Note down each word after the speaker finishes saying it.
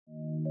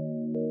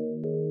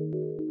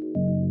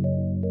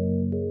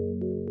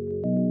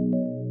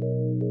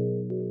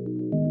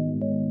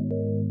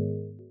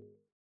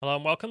Hello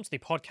and welcome to the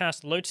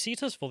podcast Lotus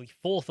Eaters for the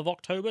 4th of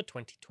October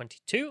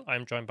 2022.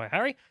 I'm joined by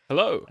Harry.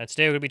 Hello. And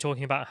today we're going to be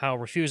talking about how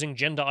refusing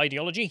gender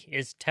ideology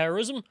is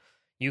terrorism,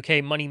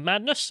 UK money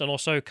madness, and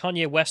also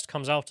Kanye West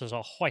comes out as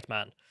a white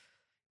man.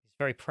 He's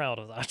very proud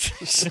of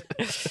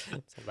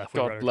that.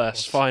 God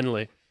bless,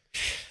 finally.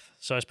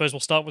 So I suppose we'll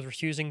start with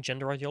refusing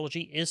gender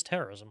ideology is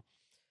terrorism.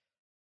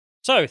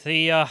 So,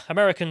 the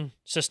American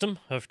system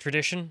of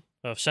tradition,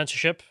 of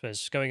censorship,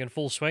 is going in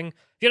full swing.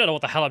 If you don't know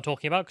what the hell I'm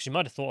talking about, because you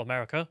might have thought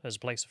America as a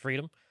place of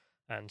freedom,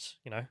 and,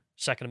 you know,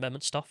 Second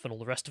Amendment stuff and all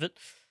the rest of it,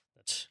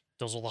 that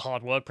does all the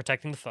hard work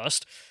protecting the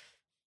first.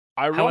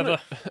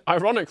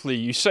 Ironically,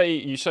 you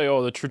say,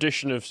 oh, the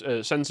tradition of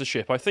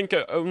censorship. I think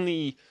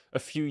only a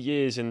few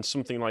years in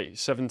something like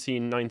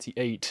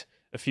 1798,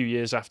 a few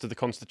years after the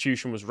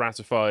Constitution was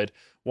ratified,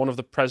 one of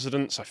the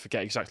presidents, I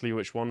forget exactly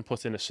which one,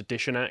 put in a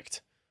sedition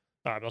act.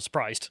 I'm not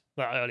surprised,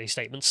 that early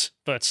statements.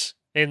 But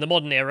in the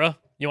modern era,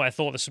 you might have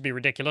thought this would be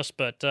ridiculous,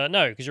 but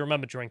no, because you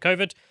remember during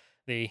COVID,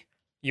 the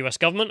US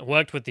government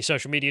worked with the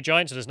social media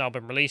giants. It has now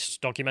been released,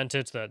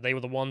 documented, that they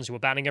were the ones who were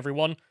banning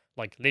everyone.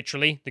 Like,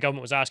 literally, the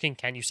government was asking,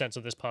 can you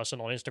censor this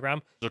person on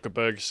Instagram?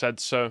 Zuckerberg said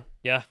so.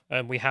 Yeah,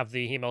 and we have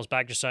the emails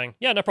back just saying,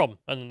 yeah, no problem.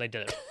 And then they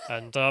did it.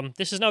 And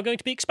this is now going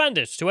to be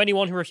expanded to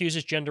anyone who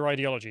refuses gender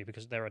ideology,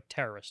 because they're a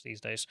terrorist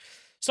these days.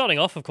 Starting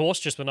off, of course,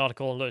 just with an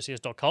article on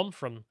lotusears.com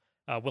from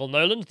Will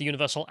Noland, The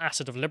Universal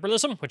Acid of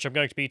Liberalism, which I'm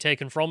going to be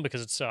taken from because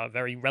it's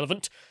very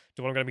relevant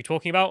to what I'm going to be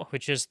talking about,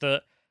 which is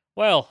that,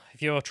 well,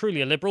 if you're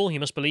truly a liberal, you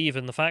must believe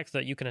in the fact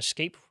that you can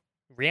escape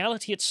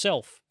reality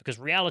itself, because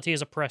reality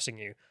is oppressing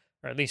you.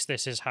 Or at least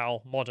this is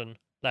how modern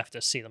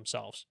leftists see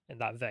themselves, in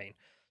that vein.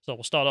 So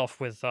we'll start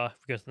off with, if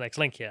we go to the next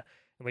link here,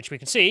 in which we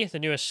can see the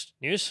newest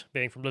news,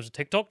 being from Lives of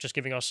TikTok, just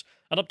giving us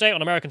an update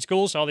on American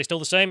schools. Are they still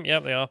the same? Yeah,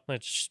 they are.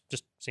 It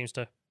just seems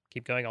to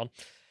keep going on.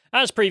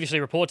 As previously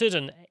reported,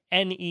 an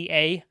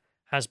NEA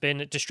has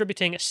been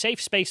distributing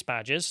safe space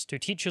badges to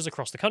teachers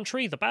across the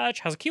country. The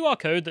badge has a QR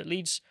code that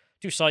leads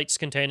to sites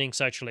containing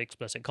sexually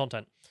explicit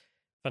content.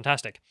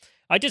 Fantastic.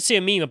 I did see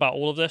a meme about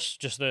all of this,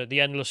 just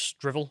the endless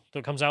drivel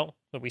that comes out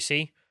that we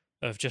see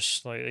of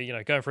just, like, you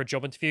know, going for a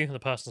job interview and the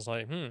person's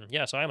like,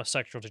 yes, I am a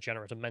sexual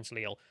degenerate and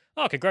mentally ill.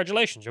 Oh,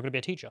 congratulations, you're going to be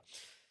a teacher.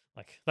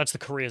 Like, that's the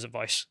career's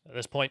advice at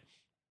this point.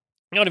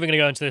 I'm not even going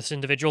to go into this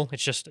individual.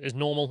 It's just as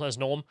normal as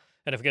norm.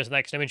 And if we go to the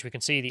next image, we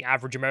can see the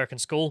average American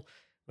school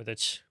with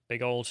its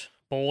big old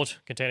board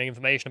containing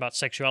information about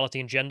sexuality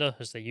and gender,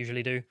 as they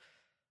usually do.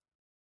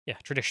 Yeah,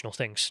 traditional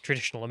things,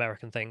 traditional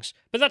American things.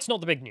 But that's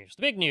not the big news.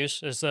 The big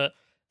news is that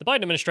the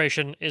Biden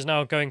administration is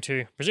now going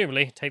to,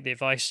 presumably, take the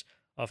advice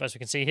of, as we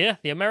can see here,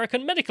 the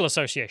American Medical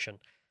Association,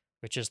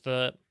 which is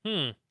the,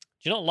 do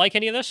you not like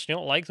any of this? Do you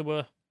not like that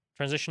we're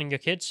transitioning your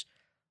kids?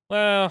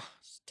 Well,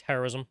 it's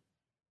terrorism.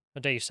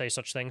 How dare you say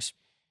such things?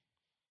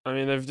 I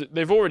mean,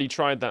 they've already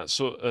tried that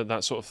sort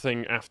of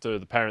thing after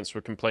the parents were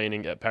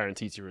complaining at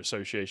parent-teacher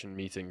association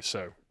meetings,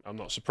 so I'm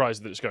not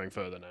surprised that it's going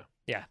further now.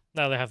 Yeah,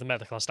 now they have the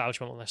medical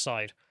establishment on their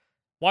side.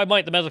 Why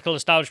might the medical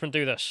establishment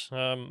do this?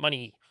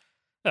 Money.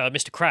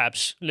 Mr.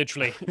 Krabs,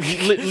 literally.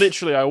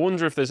 Literally, I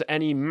wonder if there's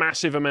any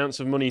massive amounts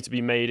of money to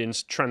be made in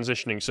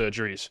transitioning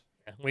surgeries.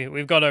 Yeah,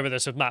 we've gone over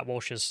this with Matt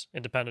Walsh's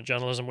independent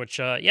journalism, which,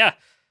 the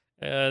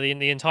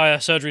entire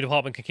surgery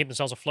department can keep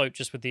themselves afloat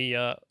just with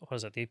the,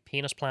 the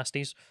penis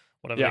plasties?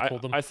 Whatever they call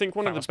them. I think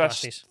one of the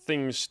best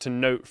things to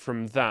note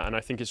from that, and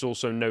I think it's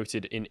also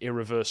noted in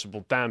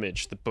Irreversible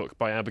Damage, the book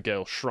by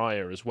Abigail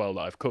Schreier as well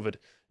that I've covered,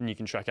 and you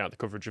can check out the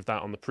coverage of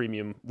that on the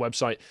premium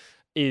website,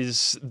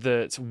 is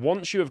that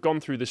once you have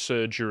gone through the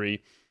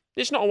surgery,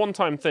 it's not a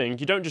one-time thing.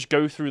 You don't just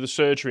go through the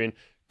surgery and,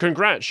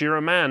 congrats, you're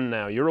a man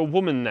now, you're a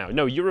woman now.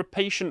 No, you're a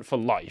patient for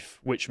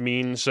life, which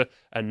means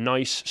a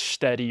nice,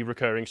 steady,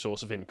 recurring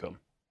source of income.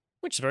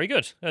 Which is very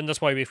good, and that's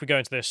why if we go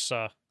into this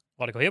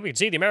article here, we can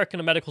see the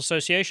American Medical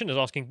Association is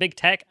asking Big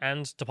Tech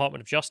and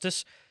Department of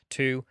Justice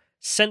to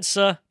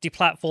censor,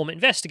 deplatform,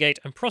 investigate,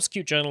 and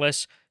prosecute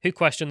journalists who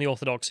question the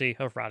orthodoxy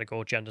of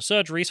radical gender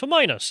surgeries for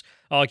minors,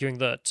 arguing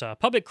that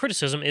public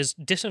criticism is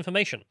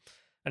disinformation.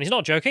 And he's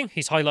not joking,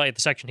 he's highlighted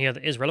the section here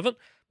that is relevant,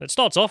 but it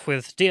starts off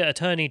with, Dear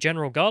Attorney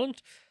General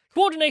Garland,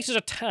 coordinated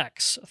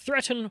attacks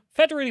threaten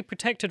federally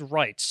protected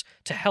rights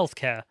to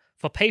healthcare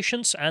for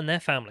patients and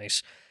their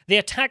families. The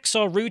attacks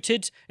are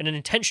rooted in an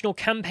intentional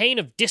campaign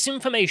of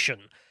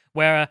disinformation,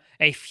 where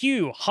a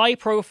few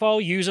high-profile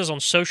users on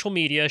social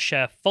media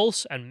share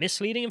false and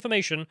misleading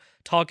information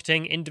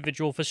targeting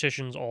individual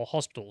physicians or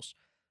hospitals,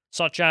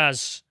 such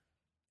as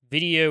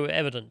video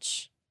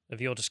evidence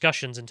of your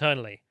discussions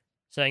internally,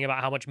 saying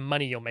about how much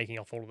money you're making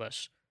off all of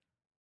this.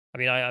 I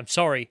mean, I'm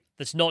sorry,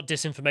 that's not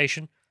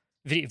disinformation.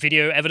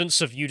 Video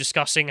evidence of you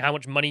discussing how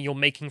much money you're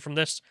making from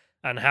this,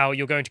 and how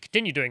you're going to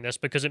continue doing this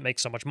because it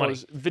makes so much money.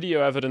 Well,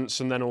 video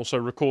evidence and then also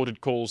recorded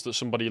calls that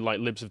somebody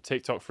like Libs of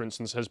TikTok, for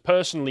instance, has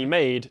personally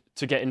made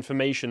to get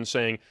information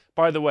saying,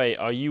 by the way,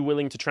 are you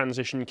willing to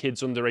transition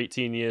kids under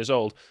 18 years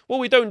old? Well,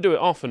 we don't do it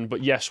often,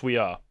 but yes, we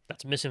are.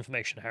 That's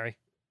misinformation, Harry.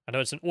 I know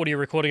it's an audio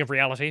recording of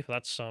reality, but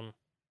that's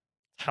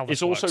how this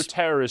It's also works.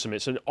 terrorism.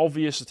 It's an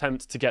obvious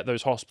attempt to get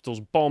those hospitals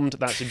bombed.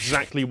 That's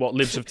exactly what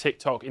Libs of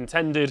TikTok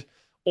intended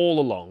all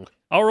along.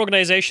 Our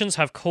organizations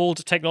have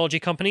called technology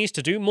companies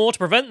to do more to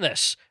prevent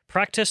this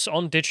practice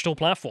on digital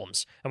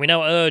platforms, and we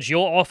now urge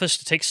your office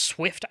to take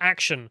swift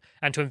action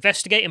and to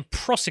investigate and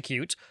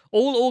prosecute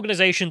all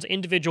organizations,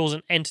 individuals,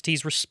 and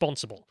entities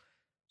responsible.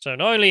 So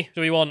not only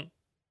do we want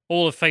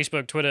all of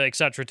Facebook, Twitter,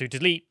 etc. to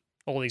delete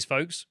all these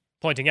folks,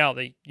 pointing out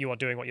that you are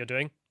doing what you're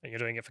doing, and you're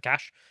doing it for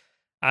cash,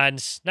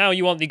 and now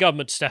you want the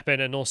government to step in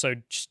and also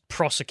just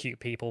prosecute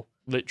people.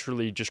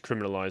 Literally just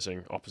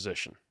criminalizing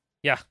opposition.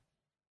 Yeah.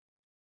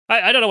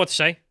 I don't know what to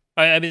say.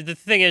 I mean, the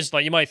thing is,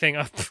 like, you might think,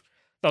 oh,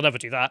 they'll never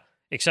do that,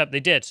 except they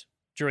did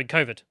during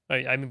COVID.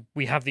 I mean,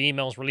 we have the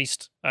emails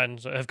released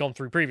and have gone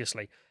through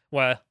previously,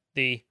 where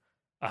the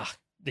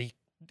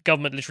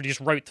government literally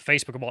just wrote to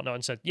Facebook and whatnot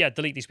and said, yeah,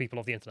 delete these people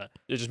off the internet.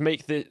 They just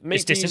make these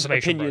disinformation, bro.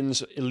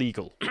 opinions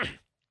illegal.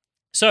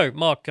 So,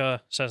 Mark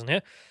says in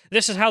here,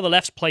 this is how the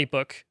left's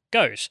playbook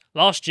goes.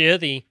 Last year,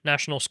 the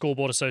National School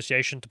Board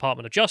Association,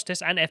 Department of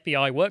Justice, and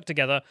FBI worked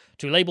together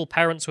to label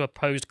parents who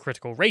opposed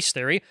critical race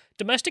theory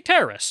domestic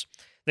terrorists.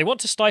 They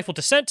want to stifle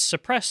dissent,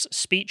 suppress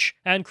speech,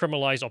 and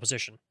criminalize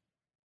opposition.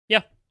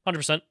 Yeah,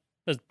 100%.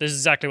 This is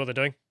exactly what they're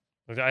doing.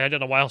 I don't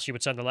know why else you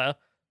would send a letter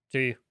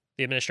to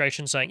the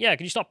administration saying, yeah,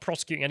 can you stop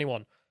prosecuting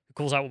anyone who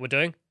calls out what we're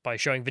doing by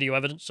showing video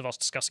evidence of us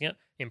discussing it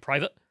in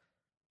private?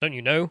 Don't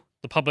you know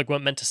the public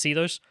weren't meant to see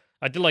those?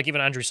 I did like even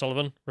Andrew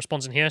Sullivan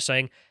responds in here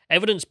saying,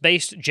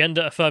 evidence-based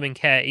gender-affirming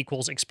care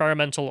equals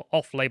experimental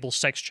off-label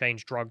sex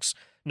change drugs,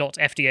 not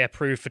FDA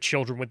approved for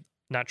children with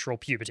natural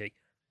puberty.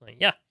 Like,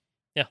 yeah,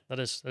 that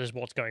is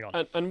what's going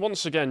on. And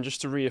once again,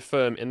 just to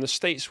reaffirm, in the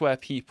states where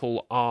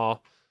people are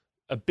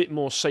a bit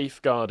more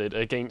safeguarded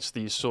against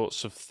these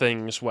sorts of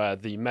things, where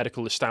the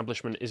medical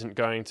establishment isn't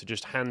going to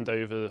just hand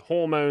over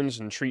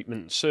hormones and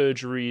treatment and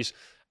surgeries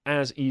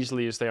as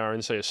easily as they are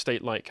in, say, a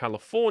state like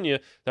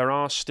California, there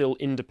are still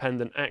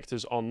independent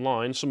actors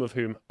online, some of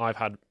whom I've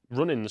had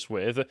run-ins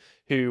with,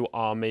 who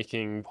are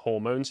making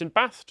hormones in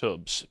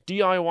bathtubs,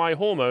 DIY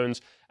hormones,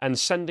 and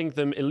sending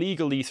them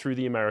illegally through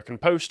the American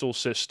postal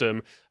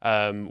system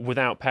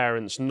without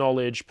parents'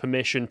 knowledge,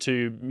 permission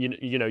to,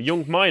 you know,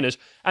 young minors.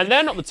 And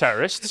they're not the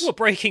terrorists. We're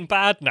Breaking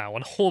Bad now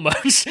on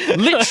hormones.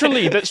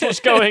 Literally, that's what's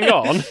going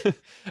on.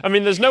 I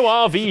mean, there's no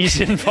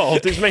RVs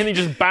involved. It's mainly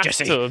just bathtubs.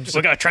 Jesse,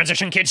 we're going to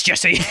transition kids,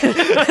 Jesse.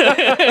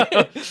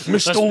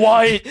 Mr.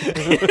 White.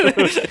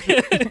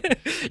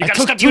 You I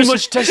took too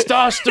much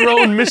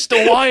testosterone,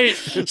 Mr. White.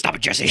 Stop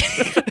it, Jesse.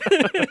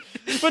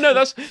 But no,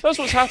 that's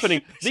what's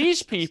happening.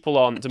 These people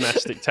aren't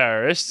domestic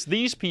terrorists.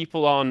 These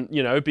people aren't,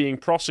 you know, being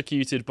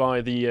prosecuted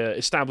by the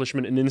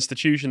establishment and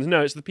institutions.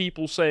 No, it's the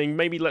people saying,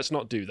 maybe let's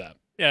not do that.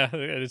 Yeah,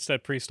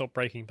 instead, please stop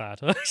Breaking Bad.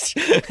 But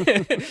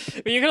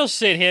you can also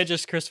see it here,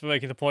 just Christopher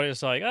making the point,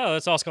 it's like, oh,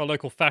 let's ask our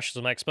local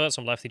fascism experts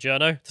on Lefty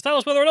Journo to tell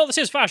us whether or not this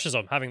is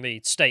fascism, having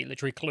the state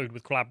literally collude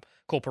with collab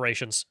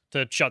corporations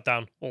to shut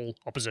down all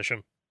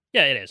opposition.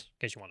 Yeah, it is,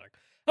 in case you're wondering.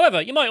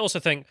 However, you might also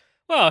think,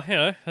 well, you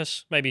know,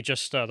 that's maybe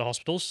just the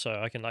hospitals,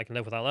 so I can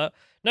live without that.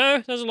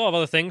 No, there's a lot of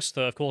other things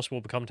that, of course,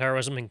 will become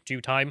terrorism in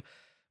due time.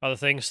 Other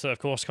things that, of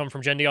course, come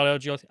from gender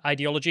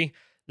ideology.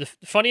 The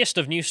funniest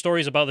of news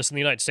stories about this in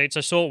the United States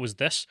I saw was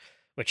this,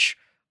 which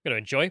I'm going to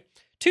enjoy.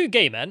 2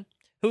 gay men,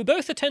 who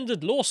both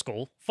attended law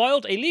school,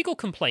 filed a legal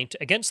complaint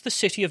against the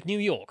city of New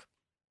York,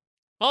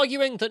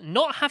 arguing that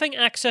not having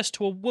access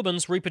to a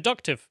woman's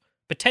reproductive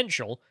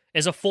potential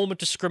is a form of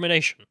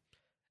discrimination,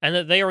 and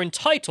that they are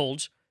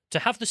entitled to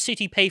have the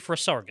city pay for a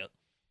surrogate.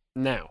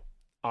 Now,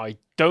 I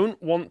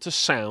don't want to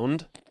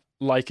sound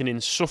like an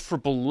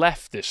insufferable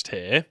leftist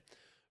here,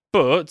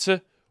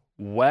 but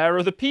where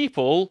are the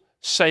people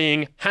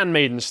saying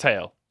Handmaid's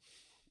Tale?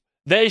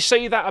 They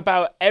say that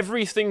about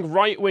everything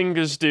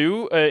right-wingers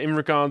do in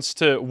regards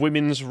to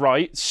women's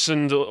rights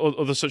and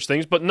other such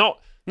things, but not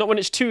when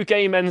it's 2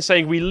 gay men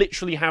saying we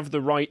literally have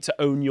the right to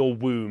own your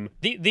womb.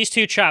 These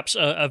 2 chaps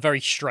are very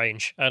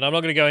strange, and I'm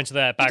not going to go into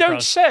their You background.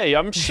 don't say.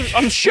 I'm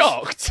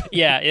shocked.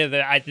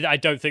 Yeah, I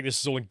don't think this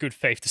is all in good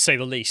faith, to say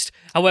the least.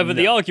 However,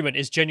 the argument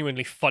is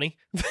genuinely funny,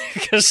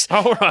 because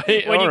All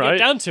right, when all you right.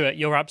 get down to it,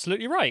 you're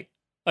absolutely right.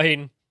 I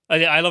mean,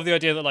 I love the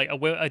idea that, like,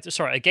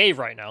 a gay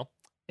right now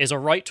is a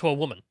right to a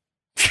woman.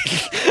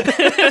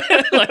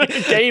 Like,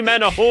 gay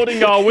men are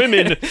hoarding our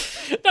women.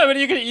 No, but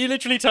you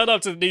literally turn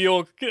up to New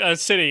York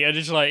City and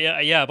it's like,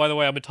 yeah. By the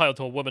way, I'm entitled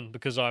to a woman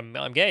because I'm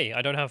gay.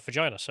 I don't have a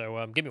vagina,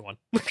 so give me one.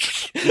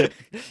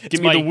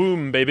 Give me the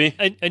womb, baby.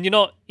 And you're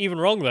not even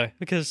wrong though,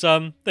 because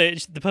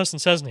the person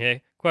says in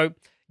here, quote,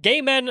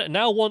 "Gay men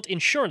now want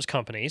insurance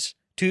companies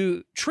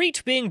to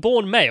treat being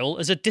born male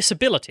as a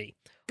disability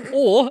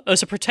or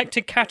as a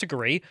protected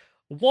category,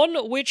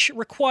 one which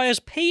requires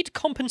paid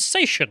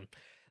compensation.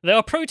 They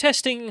are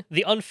protesting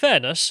the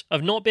unfairness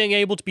of not being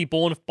able to be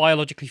born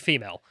biologically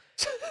female."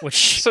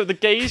 Which So the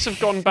gays have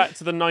gone back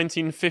to the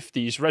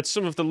 1950s, read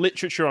some of the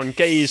literature on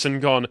gays and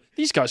gone,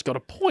 these guys got a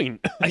point.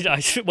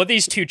 well,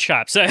 these 2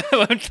 chaps,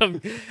 I'm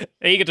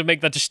eager to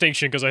make that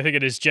distinction because I think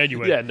it is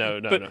genuine. Yeah,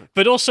 no.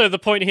 But also the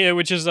point here,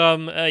 which is,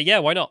 yeah,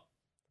 why not?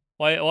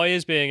 Why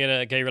is being in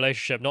a gay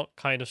relationship not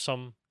kind of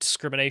some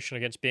discrimination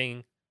against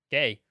being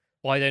gay?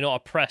 Why are they not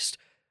oppressed?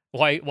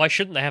 Why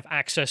shouldn't they have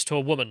access to a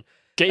woman?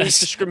 Gays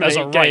discriminate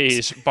right.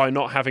 gays by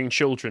not having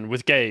children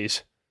with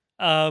gays.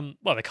 Well,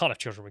 they can't have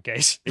children with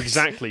gays.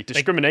 Exactly.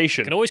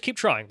 Discrimination. They can always keep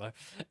trying, though.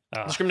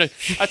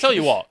 Discrimination. I tell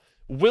you what,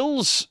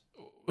 Will's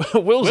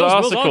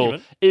article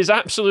argument is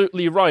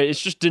absolutely right.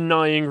 It's just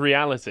denying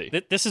reality.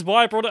 This is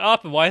why I brought it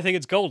up and why I think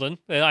it's golden.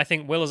 I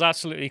think Will is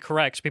absolutely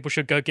correct. People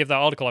should go give that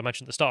article I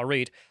mentioned at the start a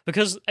read.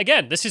 Because,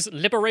 again, this is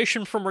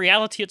liberation from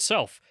reality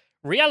itself.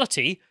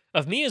 Reality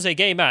of me as a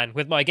gay man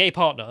with my gay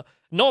partner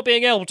not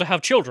being able to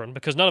have children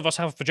because none of us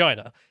have a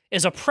vagina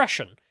is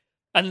oppression.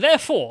 And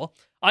therefore,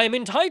 I am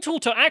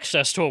entitled to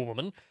access to a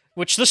woman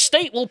which the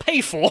state will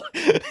pay for,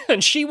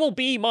 and she will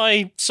be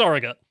my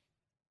surrogate.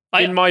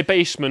 In my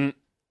basement.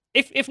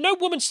 If no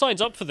woman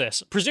signs up for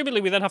this, presumably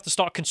we then have to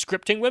start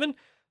conscripting women,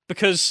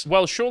 because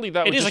well, surely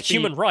that would it is a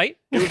human right.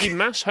 It would be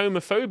mass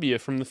homophobia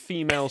from the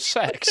female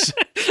sex.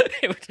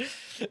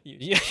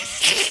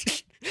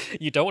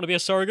 You don't want to be a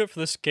surrogate for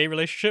this gay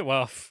relationship?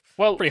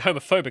 Well, pretty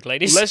homophobic,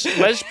 ladies.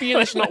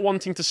 Lesbians not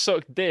wanting to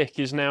suck dick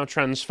is now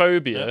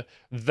transphobia. Yeah.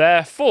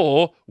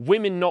 Therefore,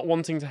 women not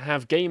wanting to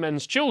have gay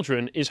men's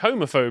children is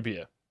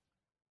homophobia.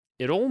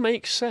 It all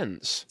makes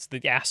sense. It's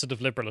the acid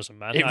of liberalism,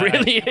 man. It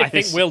really is. I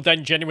think Will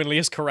then genuinely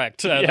is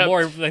correct. The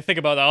more I think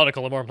about the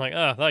article, the more I'm like,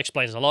 that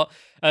explains a lot.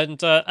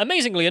 And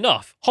amazingly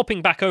enough,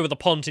 hopping back over the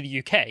pond to the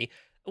UK,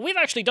 we've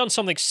actually done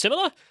something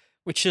similar,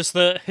 which is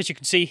that, as you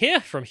can see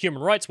here from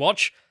Human Rights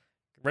Watch,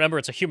 remember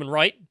it's a human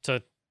right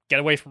to get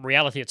away from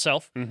reality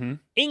itself. Mm-hmm.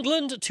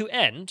 England to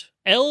end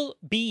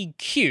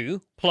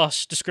LBQ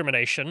plus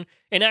discrimination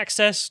in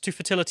access to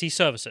fertility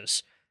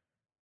services.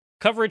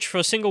 Coverage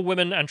for single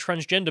women and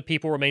transgender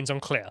people remains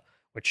unclear,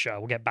 which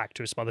we'll get back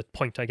to as some other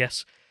point, I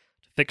guess,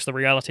 to fix the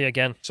reality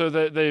again. So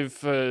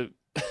they've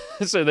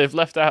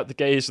left out the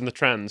gays and the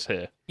trans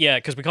here. Yeah,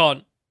 because we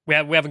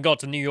haven't got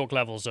to New York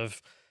levels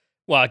of,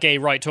 well, a gay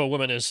right to a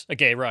woman is a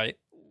gay right,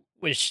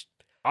 which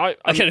I'm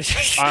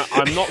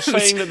not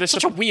saying that this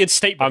such a weird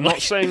statement. I'm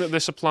not saying that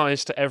this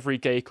applies to every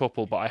gay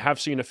couple, but I have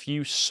seen a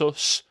few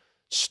sus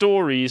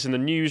stories in the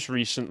news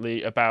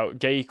recently about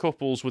gay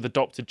couples with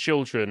adopted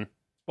children.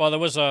 Well, there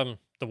was the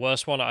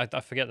worst one. I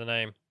forget the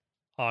name.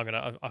 I've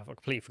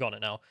completely forgotten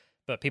it now.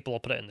 But people will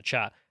put it in the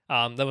chat.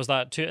 There was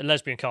that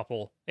lesbian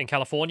couple in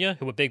California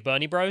who were big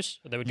Bernie bros.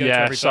 They would go to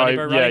every Bernie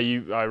bro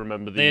rally. I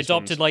remember these. They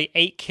adopted ones. like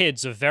 8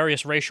 kids of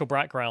various racial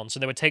backgrounds,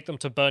 and they would take them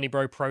to Bernie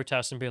bro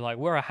protests and be like,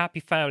 "We're a happy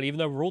family, even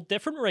though we're all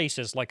different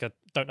races." Like a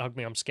 "Don't hug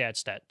me, I'm scared"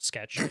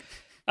 sketch.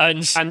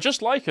 And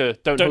just like a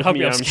Don't hug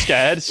me, I'm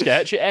scared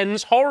sketch, it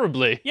ends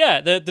horribly. Yeah,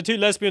 the 2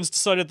 lesbians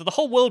decided that the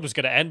whole world was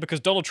going to end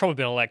because Donald Trump had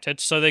been elected,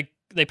 so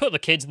they put the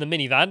kids in the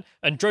minivan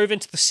and drove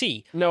into the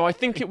sea. No, I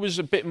think it was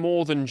a bit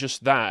more than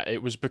just that.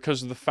 It was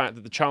because of the fact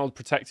that the Child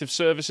Protective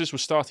Services were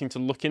starting to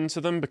look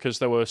into them because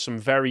there were some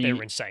They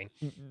were insane.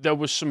 There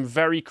was some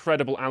very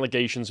credible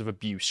allegations of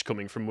abuse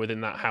coming from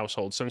within that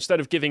household. So instead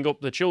of giving up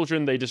the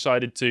children, they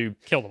decided to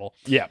kill them all.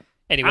 Yeah.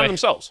 Anyway. And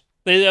themselves.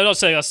 I'm not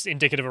saying that's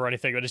indicative or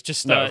anything, but it's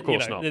just no, of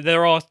course not.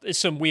 There are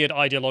some weird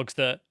ideologues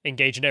that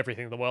engage in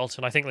everything in the world,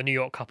 and I think the New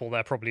York couple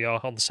there probably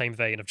are on the same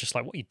vein of just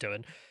like, what are you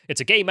doing?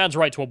 It's a gay man's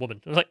right to a woman.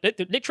 Like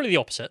literally the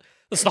opposite.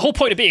 That's the whole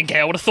point of being gay.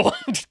 I would have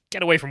thought,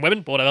 get away from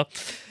women, but whatever.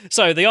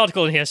 So the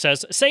article in here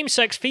says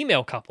same-sex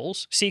female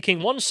couples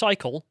seeking 1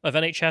 cycle of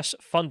NHS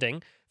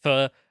funding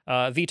for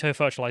veto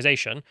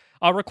fertilization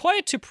are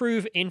required to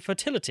prove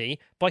infertility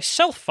by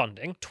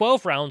self-funding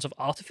 12 rounds of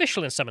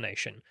artificial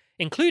insemination,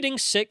 including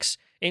 6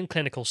 in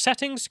clinical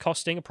settings,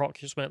 costing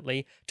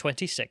approximately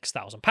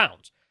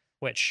 £26,000.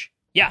 Which,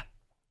 yeah,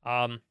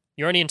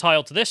 you're only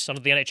entitled to this under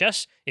the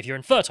NHS if you're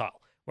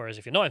infertile. Whereas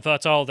if you're not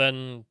infertile,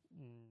 then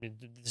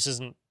this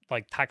isn't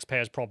like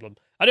taxpayers' problem.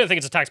 I don't think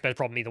it's a taxpayer's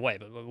problem either way,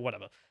 but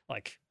whatever.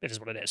 Like, it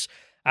is what it is.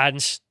 And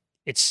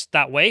it's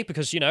that way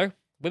because,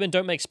 women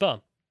don't make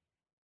sperm.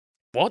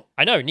 What?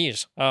 I know,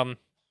 news.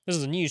 This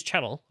is a news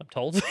channel, I'm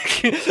told.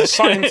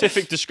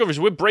 Scientific discoveries.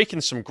 We're breaking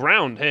some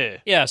ground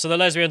here. Yeah, so the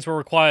lesbians were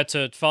required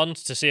to fund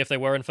to see if they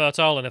were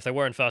infertile, and if they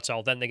were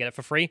infertile, then they get it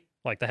for free,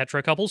 like the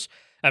hetero couples.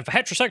 And for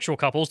heterosexual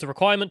couples, the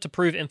requirement to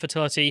prove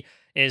infertility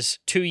is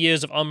 2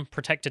 years of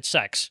unprotected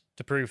sex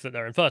to prove that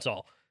they're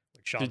infertile.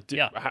 Which,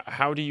 yeah.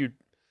 How do you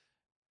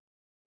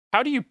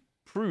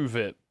prove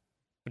it?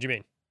 What do you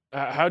mean?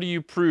 How do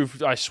you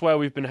prove? I swear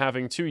we've been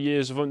having 2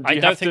 years of. I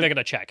don't think they're going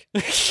to check.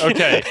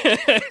 Okay.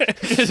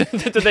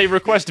 Did they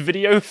request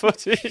video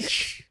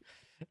footage?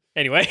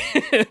 Anyway,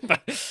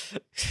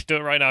 do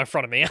it right now in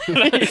front of me.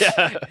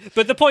 Yeah.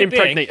 But the point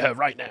Impregnate being, her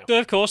right now.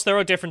 Of course, there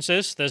are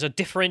differences. There's a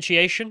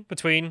differentiation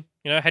between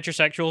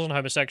heterosexuals and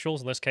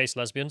homosexuals. In this case,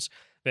 lesbians,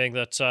 being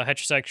that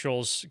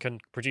heterosexuals can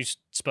produce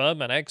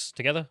sperm and eggs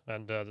together,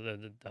 and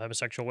the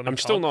homosexual women. I'm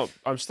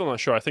still not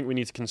sure. I think we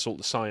need to consult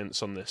the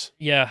science on this.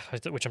 Yeah,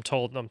 which I'm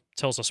told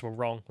tells us we're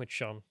wrong.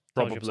 Which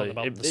probably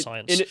about the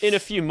science. In a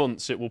few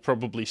months, it will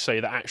probably say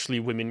that actually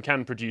women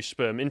can produce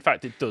sperm. In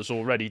fact, it does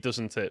already,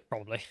 doesn't it?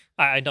 Probably.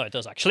 I know it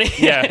does actually.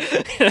 Yeah,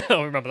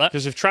 I'll remember that.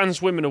 Because if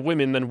trans women are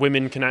women, then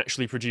women can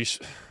actually produce.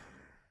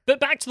 But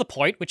back to the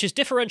point, which is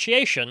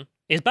differentiation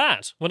is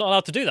bad. We're not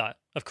allowed to do that,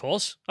 of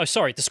course. Oh,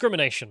 sorry,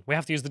 discrimination. We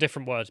have to use the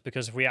different words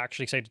because if we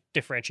actually say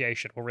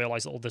differentiation, we'll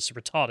realise that all this is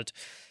retarded.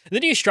 The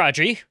new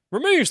strategy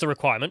removes the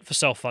requirement for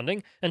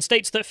self-funding and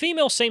states that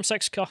female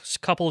same-sex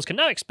couples can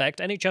now expect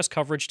NHS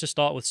coverage to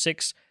start with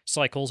 6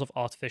 cycles of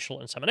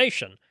artificial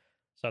insemination.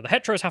 So the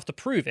heteros have to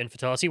prove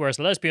infertility, whereas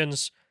the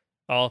lesbians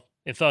are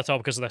infertile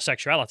because of their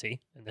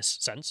sexuality, in this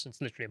sense. It's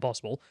literally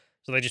impossible.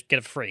 So they just get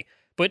it for free.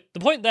 But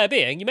the point there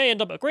being, you may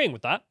end up agreeing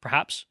with that,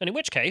 perhaps, and in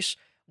which case,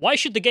 why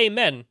should the gay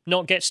men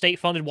not get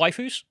state-funded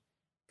waifus?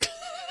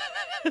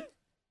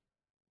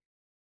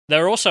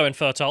 They're also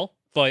infertile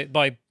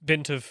by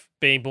dint of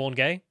being born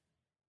gay.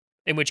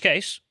 In which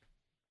case,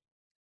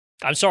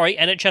 I'm sorry,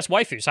 NHS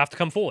waifus have to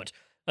come forward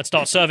and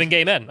start serving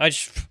gay men. I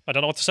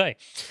don't know what to say.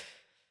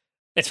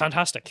 It's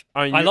fantastic.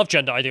 I love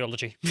gender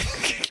ideology.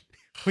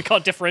 We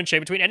can't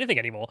differentiate between anything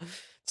anymore.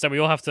 So we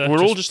all have to...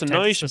 We're all just a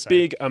nice,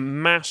 big, a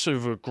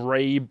massive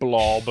grey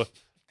blob.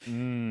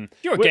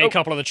 You're a gay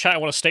couple in the chat. I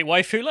want a state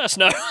waifu. Let us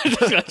know.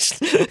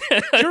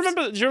 Do you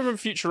remember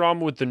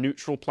Futurama with the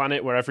neutral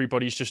planet where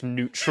everybody's just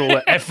neutral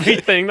at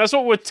everything? That's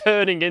what we're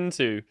turning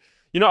into.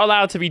 You're not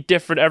allowed to be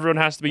different. Everyone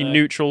has to be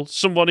neutral.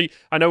 Somebody,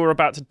 I know we're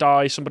about to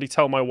die. Somebody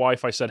tell my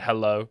wife I said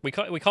hello. We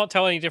can't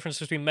tell any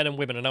differences between men and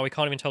women, and now we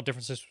can't even tell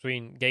differences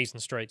between gays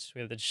and straights.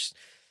 They're just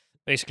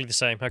basically the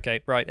same.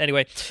 Okay, right.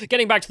 Anyway,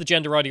 getting back to the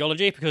gender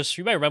ideology, because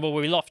you may remember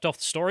where we left off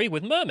the story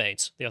with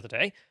mermaids the other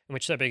day, in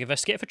which they're being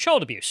investigated for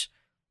child abuse.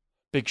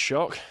 Big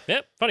shock.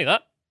 Yep, funny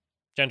that.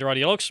 Gender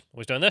ideologues,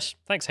 always doing this.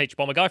 Thanks,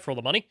 H-Bomber Guy, for all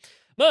the money.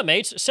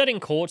 Mermaids said in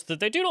court that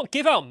they do not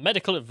give out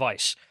medical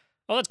advice.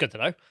 Oh, that's good to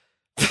know.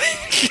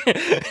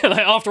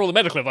 After all the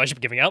medical advice you've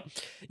been giving out.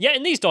 Yet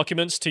in these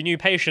documents to new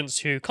patients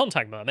who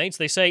contact mermaids,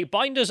 they say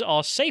binders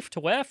are safe to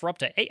wear for up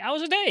to 8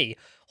 hours a day.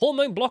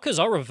 Hormone blockers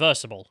are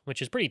reversible,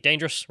 which is pretty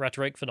dangerous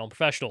rhetoric for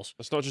non-professionals.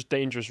 It's not just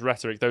dangerous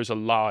rhetoric, those are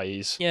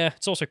lies. Yeah,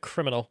 it's also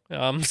criminal.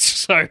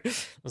 So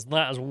there's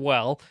that as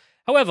well.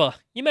 However,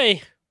 you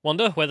may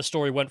wonder where the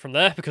story went from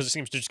there, because it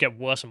seems to just get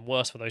worse and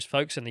worse for those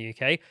folks in the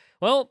UK.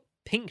 Well,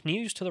 Pink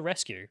News to the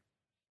rescue.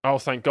 Oh,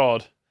 thank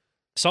God.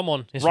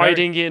 Someone is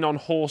riding in on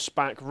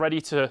horseback,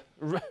 ready to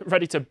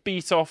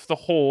beat off the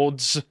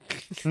hordes.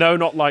 No,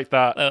 not like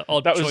that.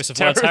 Odd that choice of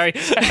words, Harry.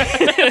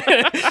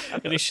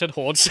 At least said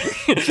hordes.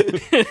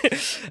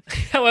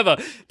 However,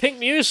 Pink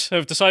News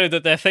have decided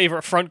that their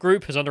favourite front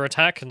group is under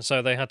attack, and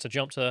so they had to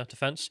jump to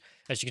defence.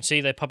 As you can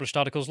see, they published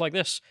articles like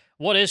this.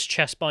 What is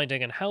chest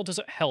binding, and how does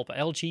it help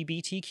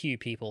LGBTQ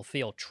people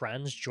feel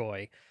trans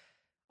joy?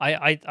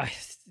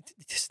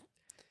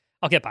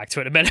 I'll get back to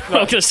it in a minute.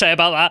 What I'm going to say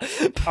about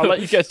that. I'll let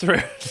you get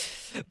through.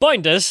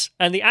 Binders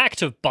and the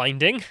act of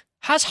binding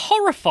has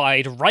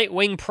horrified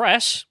right-wing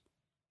press.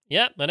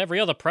 Yeah, and every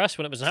other press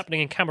when it was happening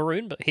in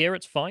Cameroon, but here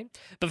it's fine.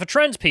 But for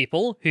trans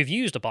people who've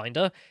used a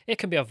binder, it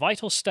can be a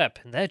vital step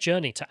in their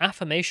journey to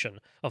affirmation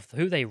of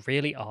who they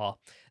really are.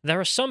 There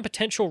are some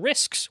potential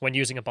risks when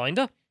using a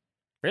binder.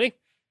 Really?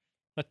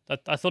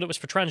 I thought it was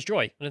for trans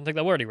joy. I didn't think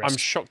there were any risks. I'm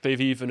shocked they've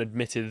even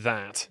admitted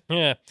that.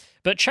 Yeah.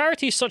 But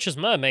charities such as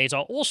Mermaids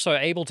are also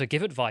able to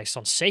give advice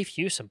on safe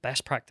use and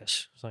best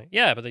practice. It's like,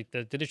 yeah, but they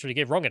literally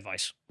give wrong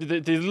advice.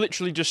 They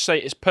literally just say,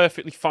 it's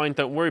perfectly fine,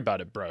 don't worry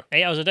about it, bro.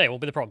 8 hours a day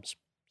won't be the problems.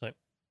 So,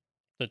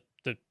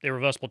 the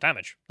irreversible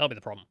damage, that'll be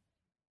the problem.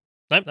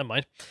 No, never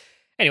mind.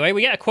 Anyway,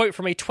 we get a quote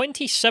from a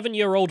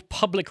 27-year-old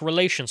public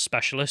relations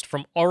specialist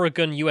from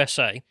Oregon,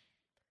 USA.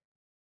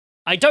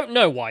 I don't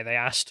know why they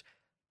asked.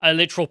 A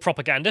literal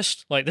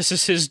propagandist. Like, this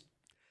is his...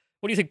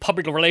 What do you think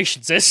public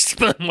relations is?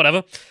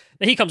 Whatever.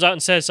 Then he comes out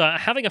and says,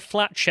 having a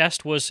flat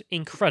chest was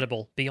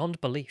incredible,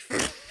 beyond belief.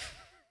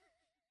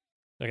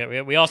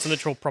 Okay, we asked a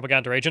literal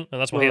propaganda agent,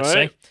 and that's what he had to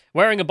say.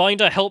 Wearing a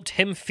binder helped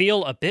him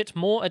feel a bit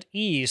more at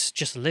ease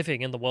just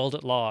living in the world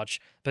at large,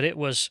 but it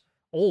was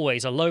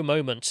always a low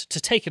moment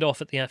to take it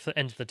off at the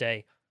end of the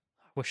day.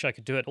 Wish I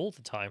could do it all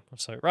the time.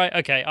 So, right,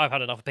 okay, I've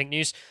had enough of Pink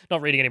News.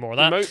 Not reading any more of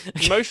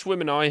that. Most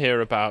women I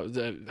hear about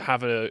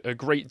have a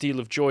great deal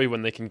of joy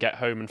when they can get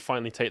home and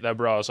finally take their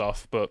bras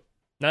off, but...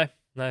 No,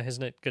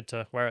 isn't it good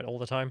to wear it all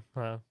the time?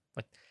 A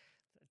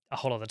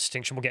whole other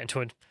distinction we'll get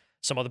into at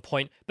some other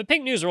point. But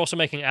Pink News are also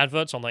making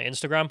adverts on their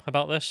Instagram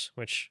about this,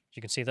 which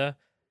you can see there.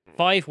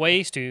 5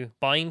 ways to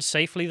bind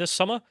safely this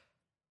summer.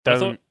 I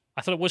thought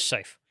it was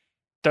safe.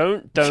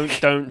 Don't.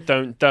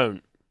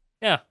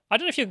 Yeah, I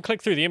don't know if you can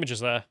click through the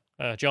images there,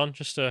 John,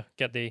 just to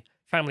get the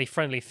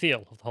family-friendly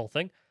feel of the whole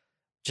thing.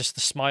 Just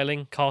the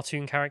smiling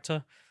cartoon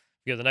character.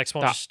 You go to the next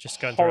one, just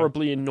going through.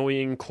 Horribly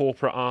annoying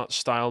corporate art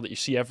style that you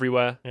see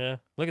everywhere. Yeah,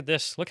 look at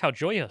this. Look how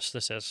joyous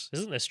this is.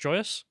 Isn't this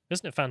joyous?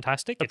 Isn't it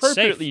fantastic?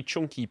 Appropriately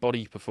chunky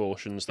body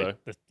proportions, though.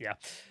 Yeah.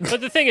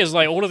 But the thing is,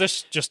 like, all of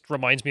this just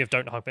reminds me of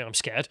Don't Hug Me, I'm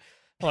Scared.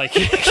 Like,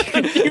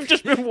 you've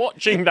just been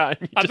watching that.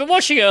 I've been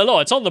watching it a lot.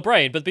 It's on the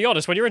brain. But to be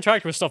honest, when you're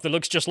interacting with stuff that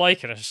looks just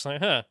like it, it's just like,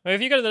 huh.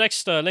 If you go to the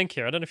next link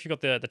here, I don't know if you've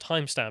got the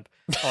timestamp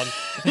on.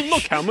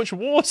 Look how much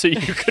water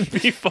you could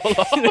be full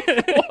of.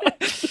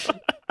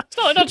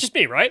 not just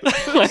me, right?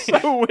 That's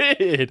so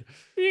weird.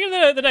 You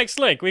get the next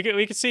link. We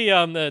could see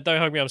the Don't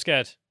Hug Me, I'm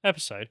Scared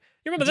episode.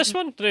 You remember this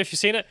one? Don't know if you've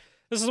seen it.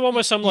 This is the one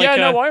where some like yeah,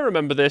 no, I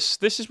remember this.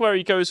 This is where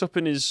he goes up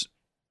in his.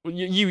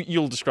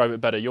 You'll describe it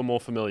better. You're more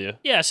familiar.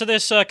 Yeah, so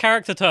this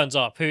character turns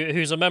up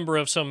who's a member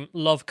of some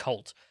love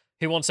cult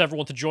who wants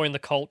everyone to join the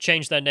cult,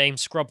 change their name,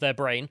 scrub their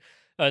brain,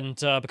 and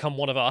become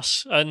one of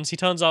us. And he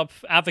turns up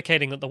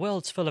advocating that the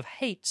world's full of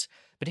hate,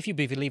 but if you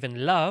believe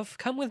in love,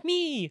 come with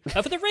me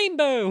over the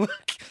rainbow.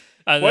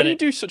 Why do you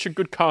do such a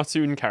good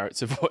cartoon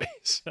character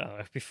voice? Oh,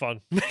 it'd be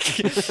fun.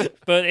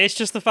 But it's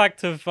just the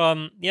fact of,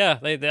 yeah,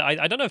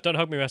 I don't know if Don't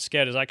Hug Me, I'm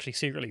Scared is actually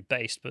secretly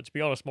based, but to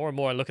be honest, more and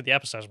more I look at the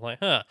episodes, I'm like,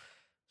 huh,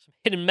 some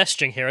hidden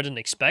messaging here I didn't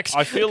expect.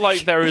 I feel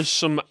like there is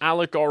some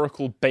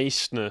allegorical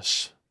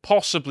baseness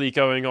possibly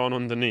going on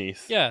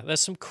underneath. Yeah,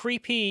 there's some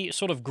creepy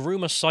sort of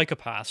groomer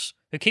psychopaths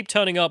who keep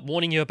turning up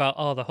warning you about,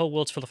 oh, the whole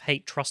world's full of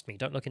hate, trust me,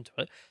 don't look into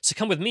it. So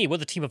come with me, we're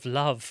the team of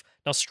love.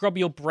 Now scrub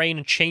your brain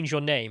and change your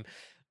name.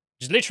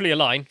 Which is literally a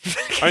line.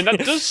 I mean, that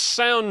does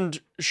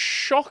sound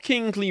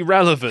shockingly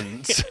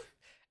relevant.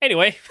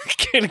 Anyway,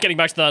 getting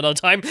back to that another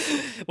time,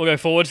 we'll go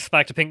forward,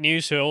 back to Pink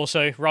News, who are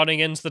also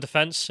running into the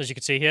defense, as you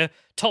can see here.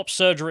 Top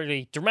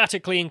surgery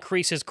dramatically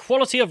increases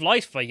quality of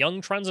life for young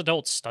trans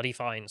adults, study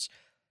finds.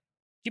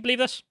 Do you believe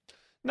this?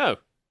 No.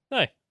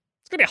 No.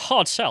 It's going to be a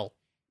hard sell.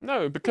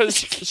 No, because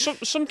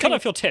something... Cut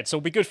off your tits,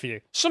 it'll be good for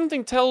you.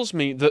 Something tells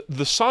me that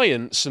the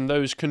science and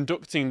those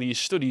conducting these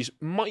studies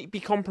might be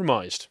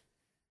compromised.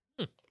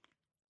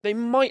 They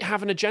might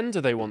have an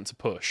agenda they want to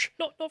push.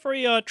 Not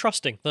very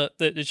trusting. That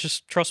it's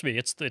just, trust me,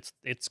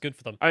 it's good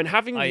for them. And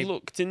having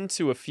looked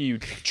into a few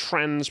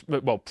pro-trans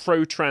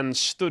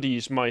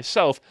studies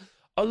myself,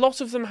 a lot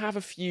of them have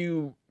a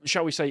few,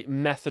 shall we say,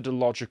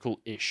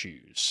 methodological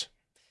issues.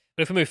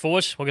 But if we move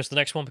forward, we'll go to the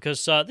next one,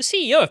 because the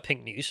CEO of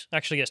Pink News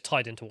actually gets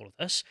tied into all of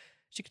this,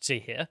 as you can see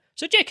here.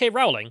 So J.K.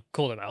 Rowling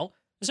called him out.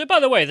 And so, by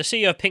the way, the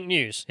CEO of Pink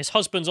News, his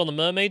husband's on the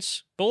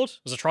Mermaids board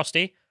as a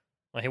trustee,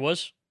 like he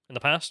was in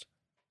the past.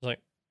 I was like,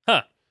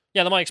 huh.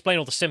 Yeah, that might explain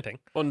all the simping.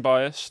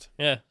 Unbiased.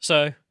 Yeah,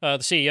 so the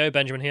CEO,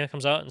 Benjamin here,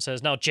 comes out and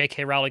says, now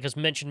J.K. Rowling has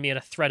mentioned me in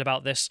a thread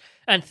about this.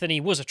 Anthony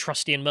was a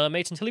trustee in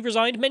Mermaids until he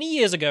resigned many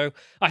years ago.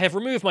 I have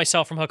removed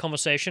myself from her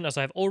conversation as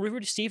I have already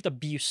received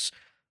abuse.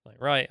 Like,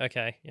 right,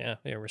 okay, yeah,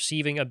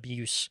 receiving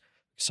abuse.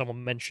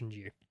 Someone mentioned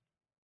you.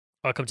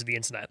 Welcome to the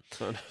internet.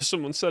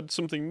 Someone said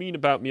something mean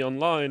about me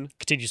online.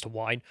 Continues to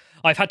whine.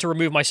 I've had to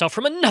remove myself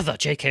from another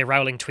J.K.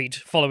 Rowling tweet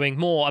following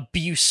more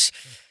abuse.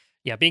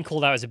 Yeah, being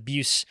called out as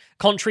abuse.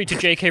 Contrary to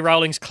J.K.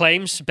 Rowling's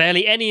claims,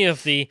 barely any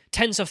of the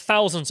tens of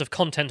thousands of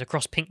content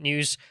across Pink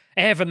News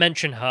ever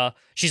mention her.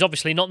 She's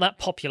obviously not that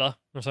popular.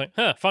 I was like,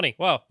 huh, funny.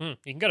 Wow, you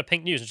can go to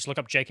Pink News and just look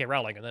up J.K.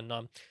 Rowling, and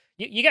then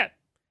you get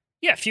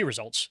a few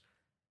results.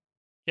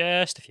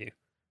 Just a few.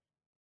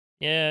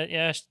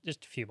 Yeah,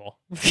 just a few more.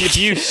 The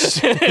abuse.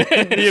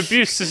 The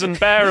abuse is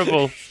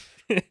unbearable.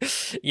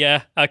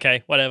 Yeah,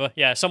 okay, whatever.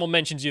 Yeah, someone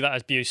mentions you that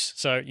as abuse,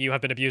 so you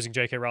have been abusing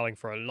J.K. Rowling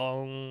for a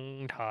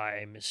long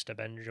time, Mr.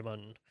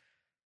 Benjamin.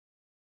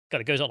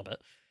 God, it goes on a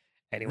bit.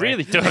 Anyway.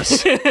 Really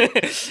does.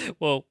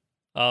 Well,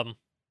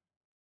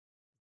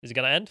 is it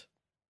going to end?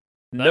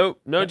 No,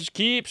 just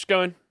keeps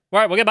going.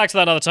 Right, we'll get back to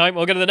that another time.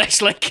 We'll go to the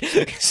next link.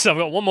 So I've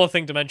got one more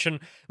thing to mention,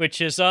 which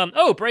is,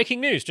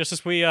 breaking news, just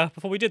as we,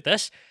 before we did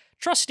this.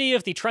 Trustee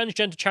of the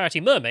transgender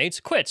charity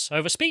Mermaids quits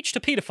over speech to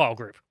paedophile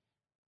group.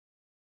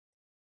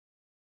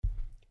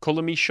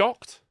 Colour me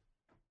shocked?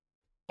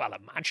 Well,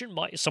 imagine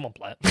my... Someone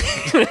play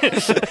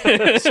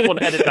it.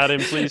 Someone edit that in,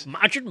 please.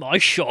 Imagine my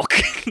shock.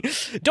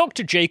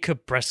 Dr.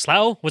 Jacob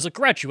Breslau was a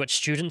graduate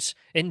student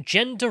in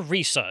gender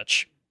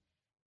research.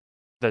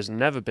 There's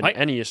never been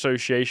any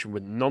association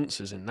with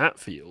nonces in that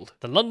field.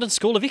 The London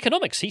School of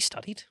Economics he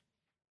studied.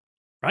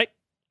 Right?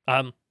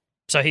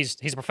 So he's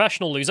a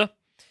professional loser.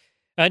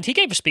 And he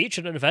gave a speech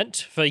at an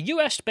event for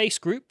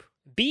US-based group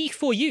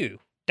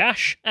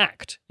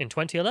B4U-ACT in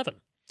 2011.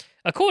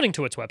 According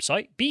to its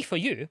website,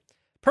 B4U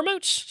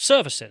promotes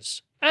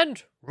services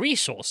and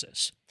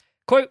resources,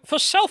 quote, for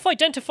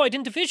self-identified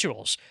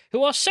individuals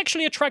who are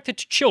sexually attracted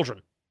to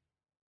children.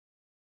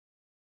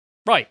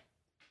 Right.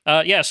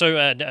 So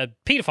a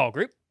paedophile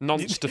group.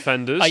 Nonce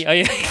defenders.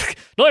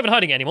 Not even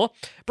hiding it anymore.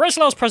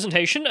 Breslau's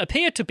presentation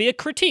appeared to be a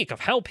critique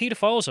of how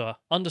paedophiles are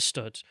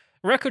understood.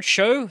 Records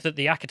show that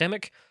the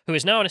academic, who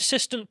is now an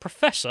assistant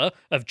professor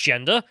of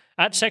gender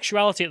and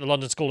sexuality at the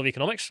London School of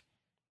Economics.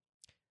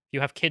 If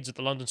you have kids at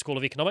the London School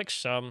of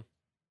Economics,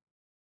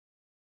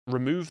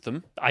 remove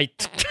them.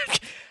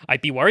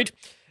 I'd be worried.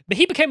 But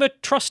he became a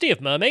trustee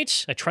of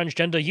Mermaids, a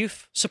transgender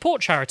youth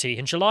support charity,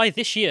 in July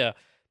this year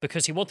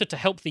because he wanted to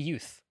help the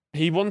youth.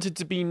 He wanted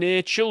to be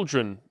near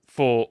children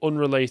for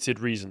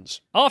unrelated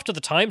reasons. After the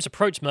Times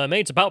approached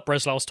Mermaids about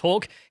Breslau's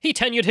talk, he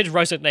tenured his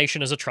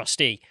resignation as a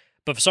trustee,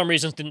 but for some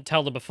reasons didn't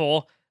tell them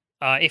before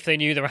if they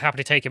knew they were happy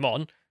to take him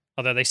on,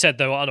 although they said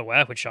they were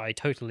unaware, which I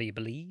totally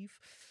believe.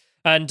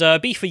 And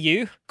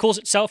B4U calls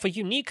itself a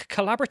unique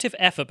collaborative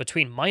effort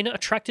between minor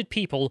attracted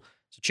people,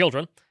 so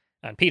children,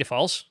 and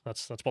paedophiles.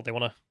 That's what they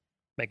want to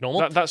make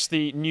normal. That's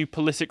the new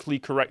politically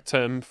correct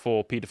term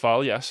for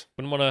paedophile, yes.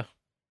 Wouldn't want to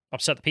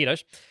upset the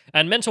pedos.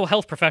 And mental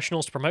health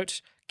professionals to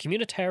promote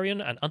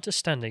communitarian and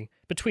understanding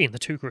between the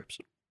two groups.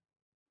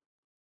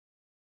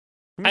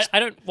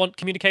 I don't want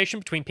communication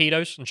between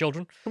pedos and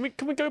children.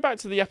 Can we go back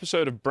to the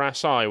episode of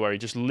Brass Eye where he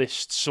just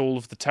lists all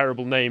of the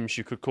terrible names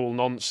you could call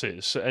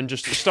nonces and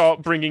just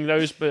start bringing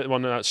those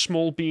one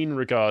small bean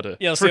regarder?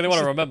 Yeah, that's the only one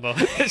I remember.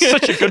 It's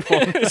such a good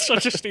one. It's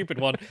such a stupid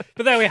one.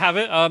 But there we have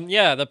it.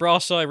 Yeah, the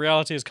Brass Eye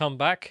reality has come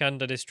back, and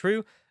it is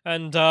true.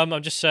 And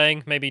I'm just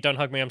saying, maybe Don't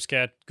Hug Me, I'm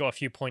Scared got a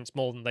few points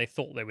more than they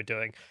thought they were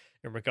doing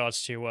in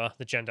regards to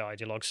the gender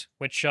ideologues.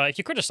 Which, if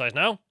you criticise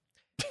now,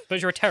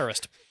 suppose you're a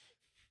terrorist.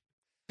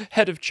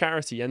 Head of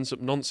charity ends up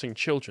noncing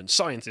children.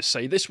 Scientists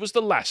say this was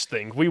the last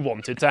thing we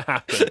wanted to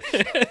happen.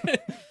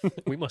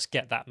 We must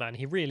get that man.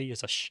 He really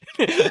is a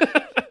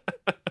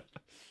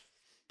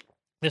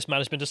This man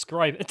has been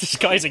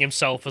disguising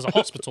himself as a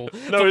hospital.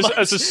 No,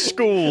 as a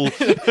school. No,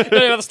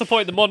 that's the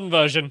point, the modern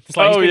version. It's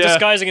like he's been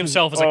disguising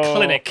himself as a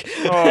clinic.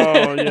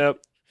 Oh, yeah.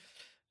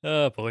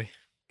 Oh, boy.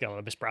 Get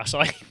on, Miss Brass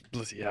Eye.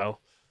 Bloody hell.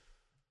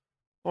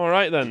 All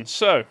right, then.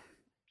 So,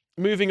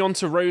 moving on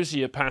to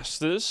rosier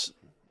pastures.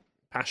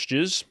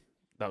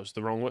 That was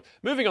the wrong word.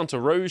 Moving on to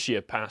rosier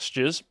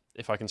pastures,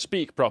 if I can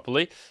speak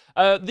properly.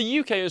 The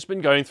UK has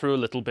been going through a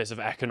little bit of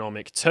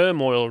economic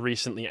turmoil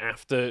recently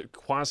after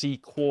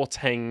Kwasi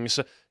Kwarteng's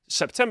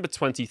September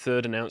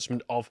 23rd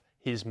announcement of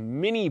his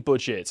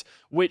mini-budget,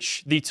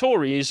 which the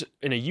Tories,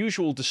 in a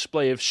usual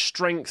display of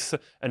strength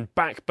and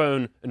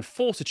backbone and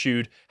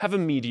fortitude, have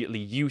immediately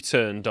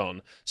U-turned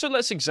on. So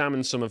let's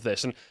examine some of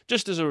this. And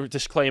just as a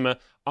disclaimer,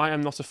 I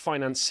am not a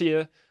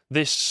financier.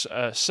 This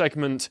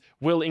segment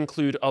will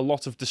include a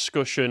lot of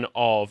discussion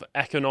of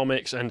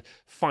economics and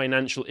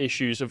financial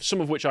issues, of some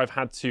of which I've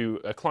had to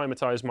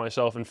acclimatise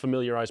myself and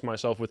familiarise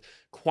myself with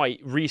quite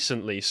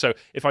recently. So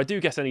if I do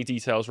get any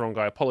details wrong,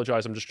 I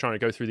apologise. I'm just trying to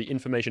go through the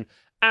information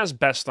as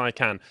best I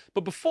can.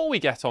 But before we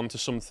get on to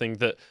something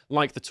that,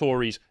 like the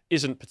Tories,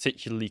 isn't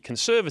particularly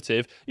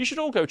conservative, you should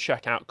all go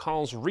check out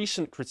Carl's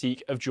recent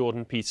critique of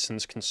Jordan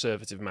Peterson's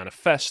Conservative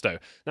Manifesto.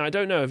 Now, I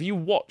don't know, have you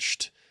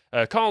watched...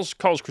 Carl's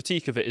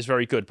critique of it is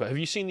very good, but have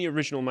you seen the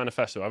original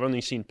manifesto? I've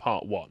only seen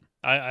part one.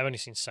 I've only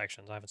seen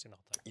sections. I haven't seen the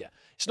whole thing. Yeah,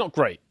 it's not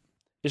great.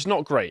 It's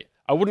not great.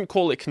 I wouldn't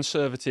call it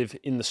conservative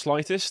in the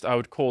slightest. I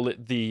would call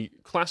it the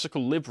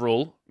classical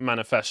liberal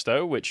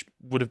manifesto, which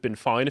would have been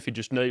fine if you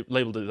just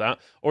labelled it that,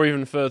 or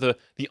even further,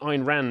 the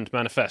Ayn Rand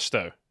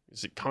manifesto.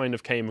 It kind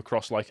of came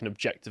across like an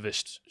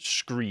objectivist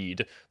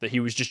screed that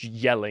he was just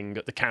yelling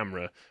at the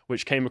camera,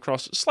 which came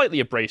across slightly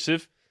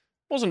abrasive.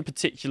 Wasn't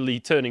particularly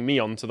turning me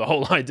on to the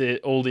whole idea,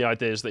 all the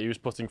ideas that he was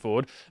putting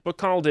forward, but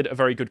Carl did a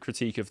very good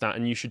critique of that,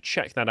 and you should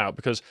check that out,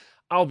 because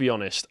I'll be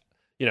honest,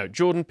 you know,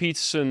 Jordan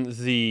Peterson,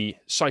 the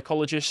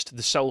psychologist,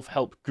 the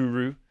self-help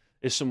guru,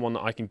 is someone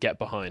that I can get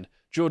behind.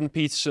 Jordan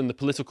Peterson, the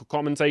political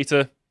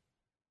commentator,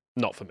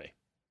 not for me.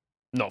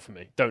 Not for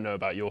me. Don't know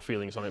about your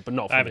feelings on it, but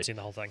not for me. I haven't seen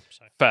the whole thing.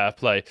 So. Fair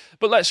play.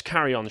 But let's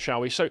carry on, shall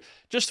we? So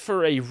just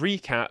for a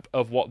recap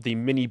of what the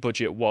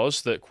mini-budget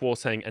was that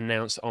Kwarteng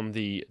announced on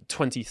the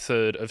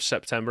 23rd of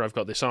September, I've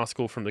got this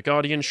article from The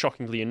Guardian.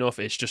 Shockingly enough,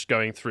 it's just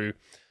going through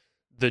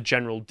the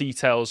general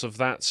details of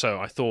that. So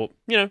I thought,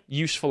 you know,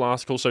 useful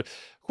article. So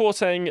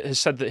Kwarteng has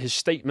said that his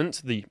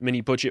statement, the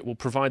mini-budget, will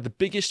provide the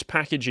biggest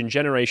package in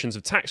generations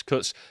of tax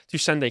cuts to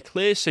send a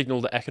clear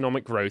signal that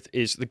economic growth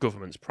is the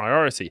government's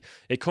priority.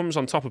 It comes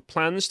on top of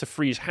plans to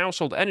freeze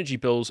household energy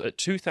bills at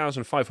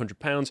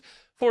 £2,500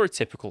 for a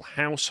typical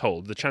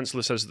household. The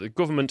Chancellor says that the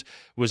government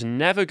was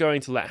never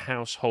going to let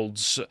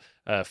households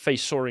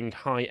face soaring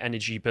high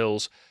energy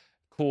bills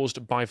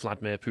caused by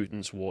Vladimir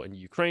Putin's war in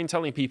Ukraine,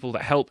 telling people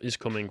that help is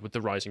coming with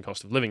the rising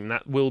cost of living. And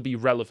that will be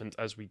relevant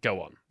as we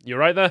go on. You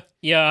right there?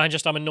 Yeah,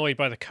 I'm annoyed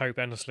by the cope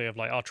endlessly of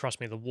like, oh,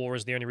 trust me, the war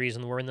is the only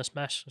reason we're in this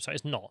mess. So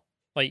it's not.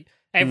 Like,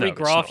 every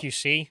graph you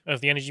see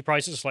of the energy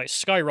prices is like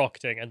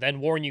skyrocketing, and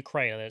then war in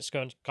Ukraine, and it's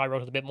going to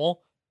skyrocket a bit more.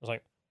 It's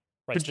like,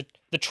 right, so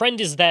the trend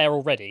is there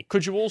already.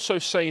 Could you also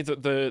say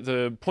that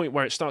the point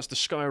where it starts to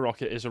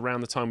skyrocket is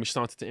around the time we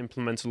started to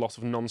implement a lot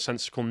of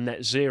nonsensical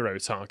net zero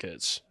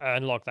targets?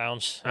 And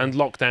lockdowns. And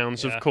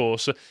lockdowns, of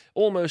course.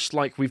 Almost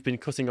like we've been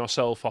cutting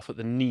ourselves off at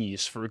the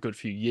knees for a good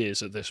few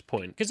years at this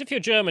point. Because if you're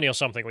Germany or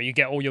something, where you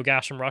get all your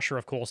gas from Russia,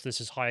 of course, this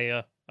is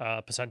higher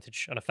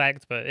percentage and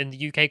effect. But in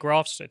the UK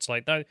graphs, it's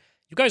like, no,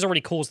 you guys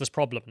already caused this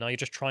problem. Now you're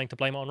just trying to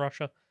blame it on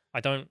Russia.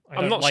 I'm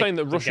not saying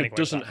that Russia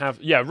doesn't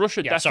have... Yeah,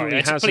 Russia definitely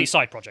has... It's a complete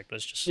side project, but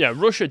it's just... Yeah,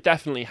 Russia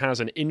definitely has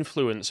an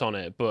influence on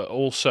it, but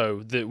also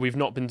that we've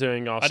not been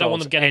doing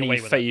ourselves any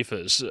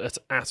favours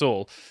at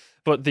all.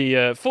 But the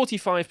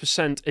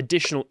 45%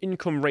 additional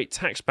income rate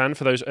tax ban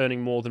for those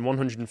earning more than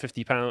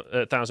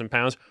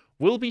 £150,000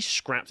 will be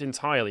scrapped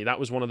entirely. That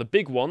was one of the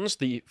big ones,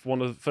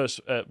 one of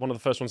the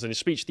first ones in his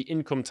speech, the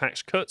income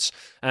tax cuts.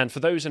 And for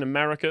those in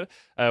America,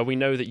 we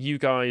know that you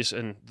guys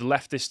and the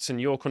leftists in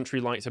your country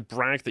like to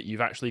brag that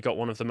you've actually got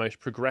one of the most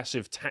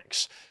progressive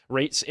tax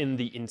rates in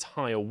the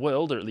entire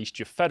world, or at least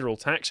your federal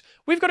tax.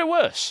 We've got it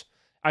worse.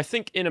 I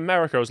think in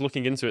America, I was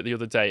looking into it the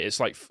other day, it's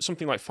like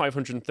something like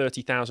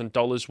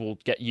 $530,000 will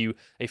get you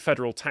a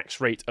federal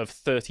tax rate of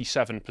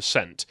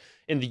 37%.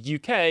 In the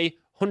UK,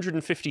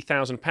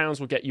 £150,000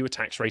 will get you a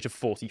tax rate of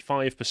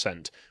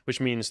 45%, which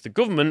means the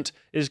government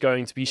is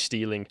going to be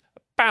stealing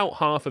about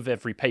half of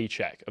every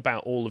paycheck,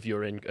 about all of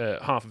your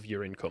half of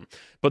your income.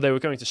 But they were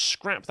going to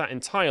scrap that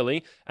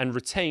entirely and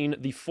retain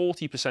the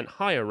 40%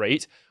 higher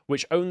rate,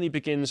 which only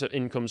begins at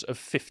incomes of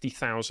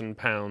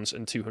 £50,000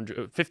 and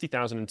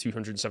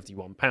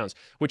 £50,271,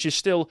 which is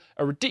still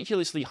a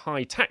ridiculously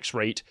high tax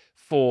rate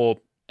for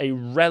a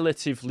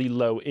relatively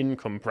low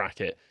income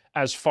bracket,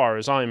 as far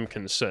as I'm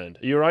concerned.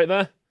 Are you right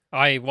there?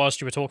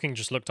 Whilst you were talking,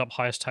 just looked up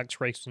highest tax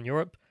rates in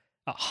Europe.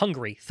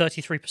 Hungary,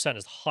 33%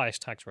 is the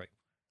highest tax rate.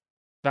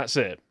 That's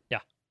it. Yeah.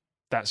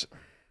 That's...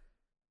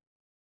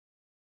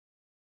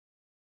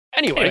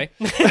 Anyway.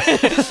 But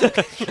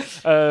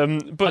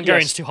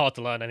Hungarian's too hard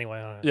to learn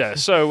anyway. Yeah,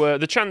 so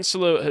the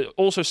Chancellor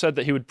also said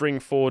that he would bring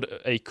forward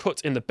a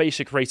cut in the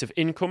basic rate of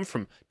income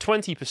from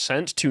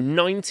 20% to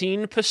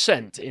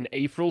 19% in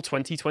April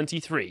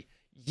 2023.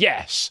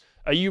 Yes!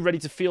 Are you ready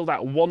to feel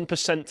that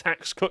 1%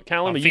 tax cut,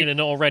 Callum? I'm feeling it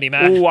already,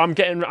 man. Oh, I'm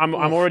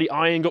already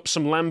eyeing up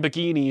some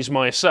Lamborghinis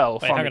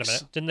myself. Wait, hang on a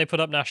minute. Didn't they put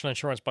up national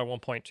insurance by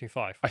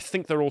 1.25? I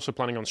think they're also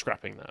planning on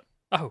scrapping that.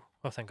 Oh,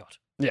 thank God.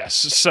 Yes,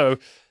 so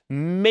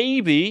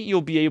maybe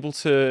you'll be able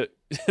to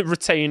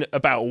retain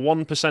about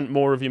 1%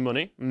 more of your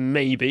money,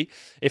 maybe,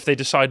 if they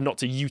decide not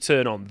to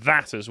U-turn on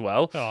that as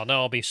well. Oh,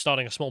 no, I'll be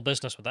starting a small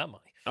business with that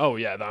money. Oh,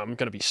 yeah, I'm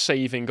going to be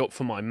saving up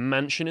for my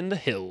mansion in the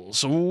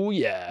hills. Oh,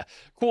 yeah.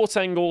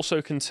 Kwarteng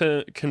also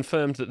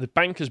confirmed that the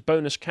banker's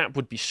bonus cap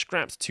would be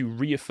scrapped to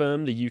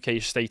reaffirm the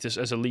UK's status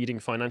as a leading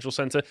financial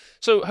centre.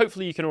 So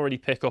hopefully you can already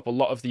pick up a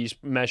lot of these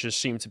measures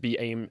seem to be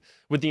aimed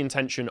with the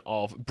intention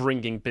of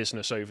bringing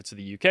business over to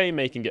the UK,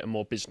 making it a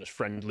more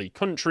business-friendly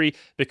country,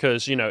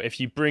 because, you know, if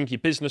you bring your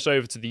business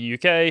over to the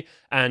UK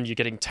and you're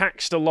getting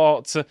taxed a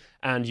lot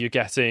and you're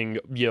getting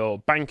your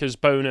banker's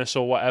bonus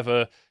or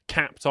whatever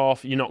capped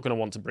off, you're not going to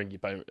want to bring your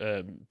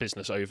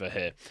business over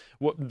here.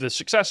 The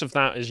success of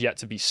that is yet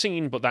to be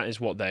seen, but that is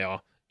what they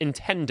are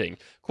intending.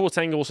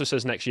 Kwarteng also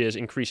says next year's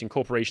increasing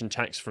corporation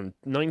tax from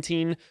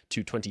 19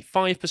 to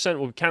 25%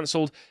 will be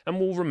cancelled and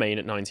will remain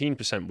at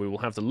 19%. We will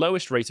have the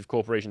lowest rate of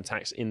corporation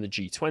tax in the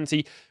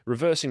G20.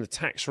 Reversing the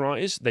tax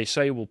rise, they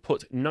say, will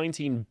put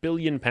 £19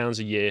 billion a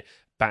year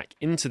back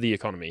into the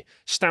economy.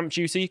 Stamp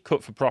duty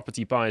cut for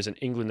property buyers in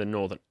England and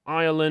Northern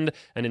Ireland,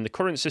 and in the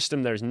current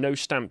system there is no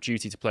stamp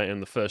duty to pay on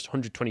the first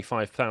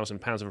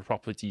 £125,000 of a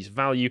property's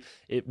value.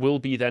 It will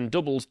be then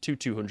doubled to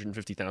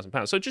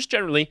 £250,000. So just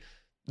generally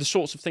the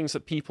sorts of things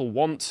that people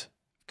want,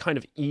 kind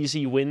of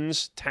easy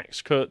wins,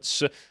 tax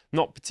cuts,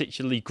 not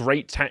particularly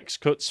great tax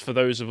cuts for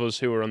those of us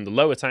who are on the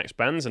lower tax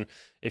bands, and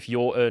if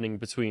you're earning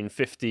between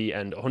 £50,000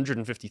 and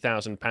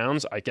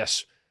 £150,000, I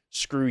guess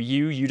screw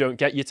you, you don't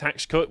get your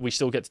tax cut. We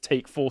still get to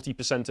take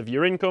 40% of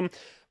your income.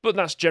 But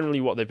that's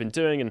generally what they've been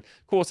doing, and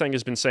Kwarteng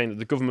has been saying that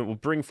the government will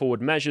bring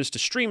forward measures to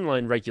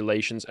streamline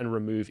regulations and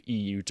remove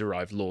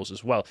EU-derived laws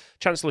as well.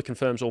 Chancellor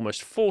confirms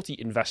almost 40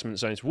 investment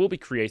zones will be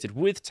created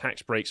with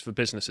tax breaks for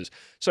businesses.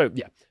 So,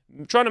 yeah,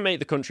 trying to make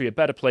the country a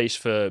better place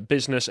for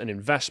business and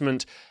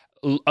investment.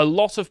 A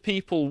lot of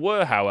people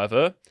were,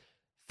 however,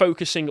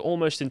 focusing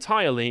almost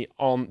entirely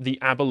on the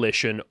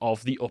abolition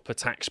of the upper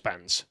tax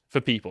bands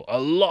for people. A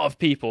lot of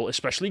people,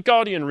 especially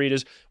Guardian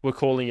readers, were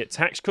calling it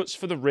tax cuts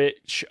for the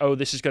rich. Oh,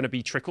 this is going to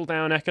be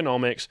trickle-down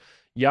economics,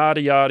 yada,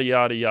 yada,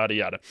 yada, yada,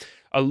 yada.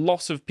 A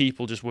lot of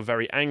people just were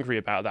very angry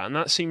about that, and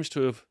that seems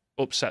to have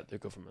upset the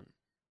government,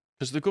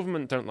 because the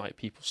government don't like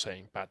people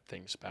saying bad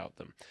things about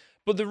them.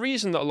 But the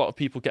reason that a lot of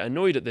people get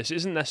annoyed at this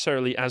isn't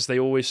necessarily, as they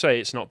always say,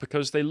 it's not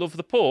because they love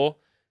the poor,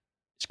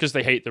 it's because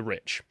they hate the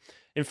rich.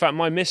 In fact,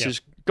 my missus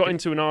got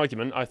into an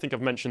argument. I think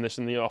I've mentioned this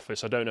in the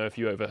office. I don't know if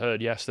you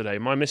overheard yesterday.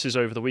 My missus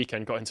over the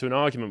weekend got into an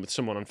argument with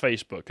someone on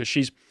Facebook because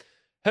she's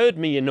heard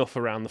me enough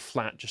around the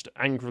flat just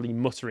angrily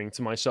muttering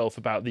to myself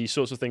about these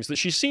sorts of things that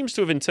she seems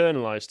to have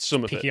internalized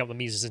some of it. Picking up the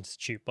Mises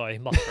Institute by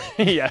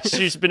muttering. Yes,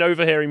 she's been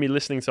overhearing me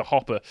listening to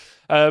Hopper.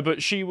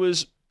 But she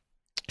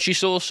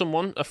saw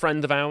someone, a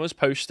friend of ours,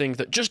 posting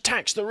that just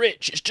tax the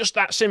rich. It's just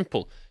that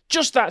simple.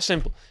 Just that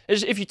simple.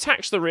 As if you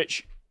tax the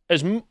rich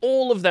as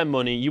all of their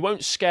money, you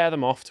won't scare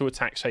them off to a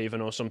tax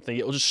haven or something.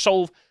 It'll just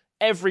solve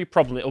every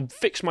problem. It'll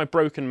fix my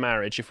broken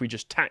marriage if we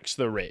just tax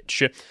the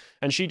rich.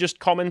 And she just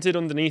commented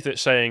underneath it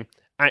saying,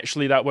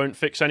 actually, that won't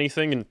fix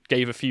anything, and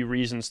gave a few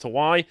reasons to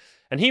why.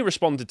 And he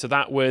responded to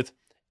that with,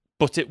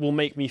 but it will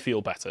make me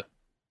feel better.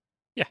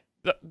 Yeah,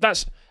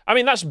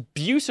 that's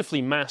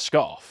beautifully mask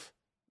off.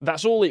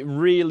 That's all it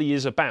really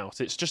is about.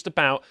 It's just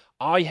about,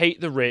 I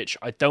hate the rich,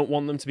 I don't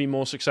want them to be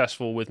more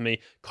successful with me,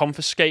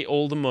 confiscate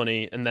all the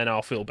money, and then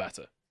I'll feel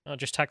better. I'll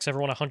just tax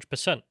everyone 100%.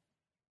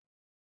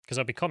 Because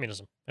that'll be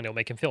communism, and it'll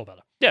make him feel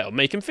better. Yeah, it'll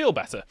make him feel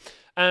better.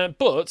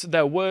 But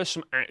there were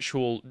some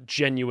actual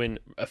genuine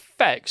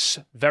effects,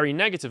 very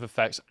negative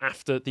effects,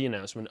 after the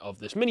announcement of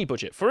this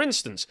mini-budget. For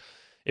instance,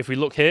 if we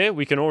look here,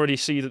 we can already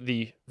see that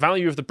the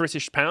value of the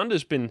British pound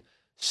has been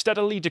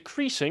steadily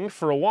decreasing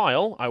for a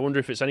while. I wonder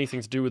if it's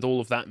anything to do with all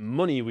of that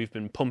money we've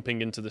been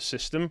pumping into the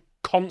system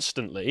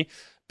constantly.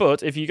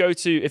 But if you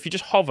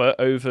just hover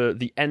over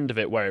the end of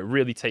it where it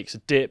really takes a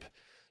dip,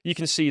 you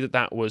can see that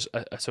that was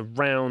at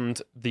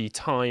around the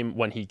time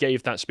when he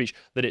gave that speech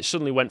that it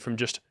suddenly went from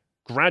just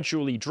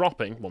gradually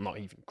dropping, well, not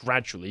even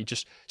gradually,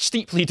 just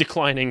steeply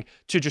declining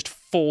to just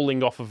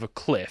falling off of a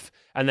cliff.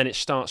 And then it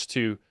starts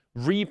to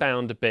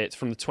rebound a bit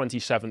from the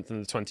 27th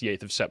and the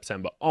 28th of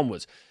September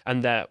onwards.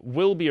 And there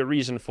will be a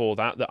reason for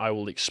that I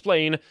will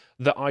explain,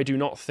 that I do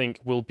not think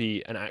will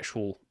be an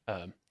actual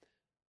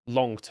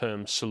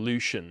long-term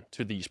solution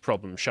to these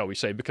problems, shall we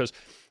say, because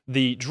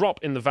the drop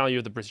in the value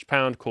of the British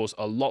pound caused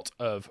a lot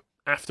of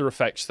after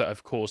effects that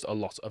have caused a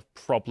lot of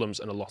problems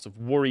and a lot of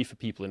worry for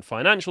people in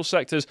financial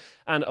sectors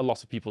and a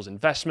lot of people's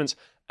investments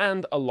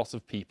and a lot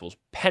of people's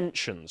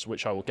pensions,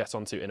 which I will get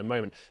onto in a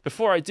moment.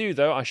 Before I do,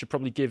 though, I should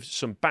probably give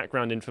some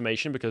background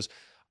information because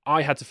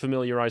I had to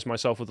familiarize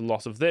myself with a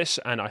lot of this,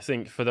 and I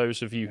think for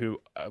those of you who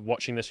are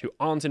watching this who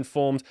aren't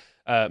informed,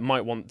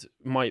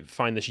 might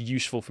find this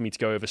useful for me to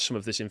go over some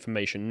of this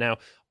information now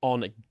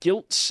on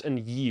gilts and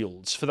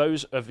yields. For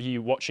those of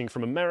you watching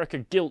from America,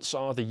 gilts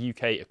are the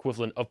UK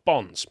equivalent of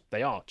bonds.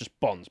 They are just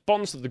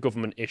bonds that the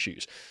government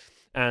issues.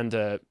 And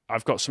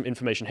I've got some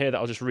information here that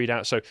I'll just read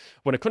out. So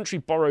when a country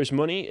borrows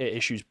money, it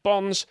issues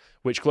bonds,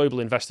 which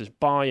global investors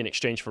buy in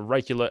exchange for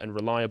regular and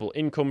reliable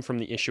income from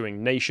the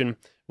issuing nation.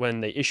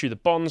 When they issue the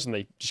bonds and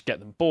they just get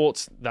them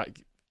bought, that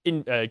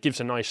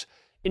gives a nice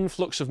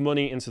influx of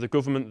money into the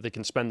government that they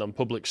can spend on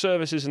public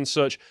services and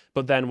such.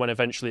 But then when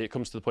eventually it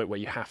comes to the point where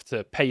you have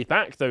to pay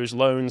back those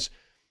loans,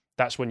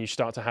 that's when you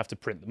start to have to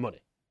print the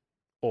money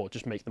or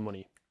just make the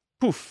money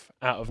poof,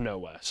 out of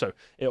nowhere. So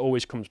it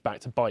always comes back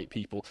to bite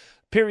people.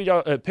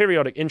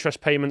 Periodic interest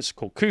payments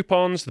called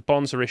coupons. The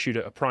bonds are issued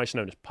at a price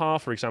known as par.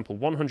 For example,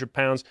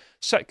 £100,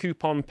 set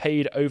coupon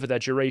paid over their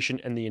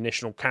duration and the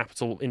initial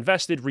capital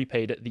invested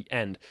repaid at the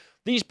end.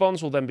 These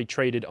bonds will then be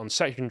traded on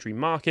secondary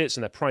markets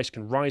and their price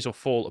can rise or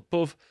fall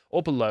above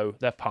or below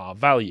their par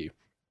value.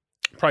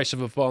 Price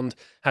of a bond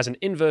has an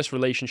inverse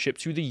relationship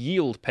to the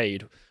yield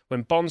paid.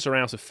 When bonds are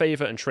out of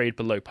favour and trade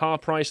below par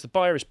price, the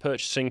buyer is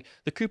purchasing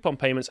the coupon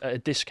payments at a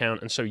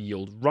discount and so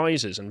yield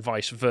rises, and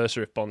vice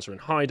versa. If bonds are in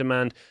high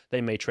demand,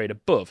 they may trade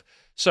above.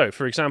 So,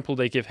 for example,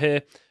 they give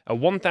here a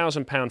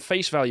 £1,000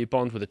 face value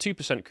bond with a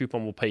 2%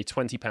 coupon will pay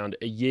 £20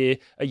 a year,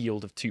 a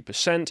yield of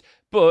 2%.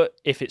 But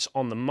if it's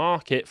on the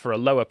market for a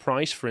lower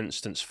price, for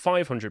instance,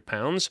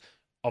 £500,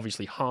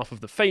 obviously half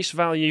of the face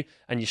value,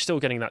 and you're still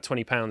getting that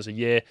 £20 a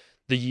year,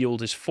 the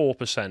yield is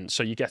 4%,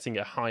 so you're getting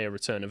a higher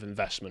return of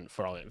investment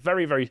for all it.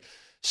 Very, very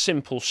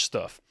simple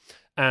stuff.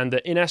 And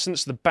in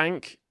essence, the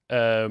bank,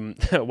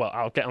 well,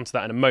 I'll get onto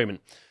that in a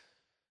moment.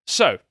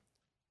 So,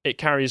 it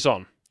carries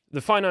on. The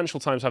Financial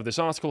Times have this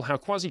article, how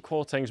Kwasi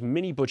Kwarteng's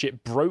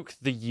mini-budget broke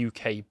the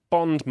UK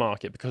bond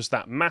market, because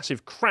that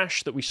massive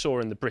crash that we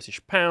saw in the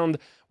British pound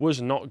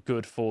was not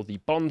good for the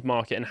bond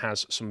market and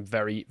has some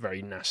very,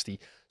 very nasty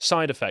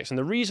side effects. And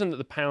the reason that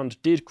the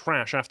pound did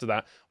crash after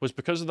that was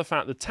because of the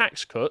fact that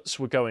tax cuts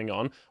were going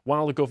on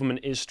while the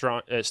government is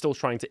still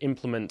trying to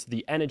implement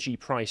the energy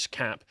price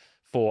cap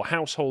for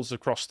households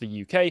across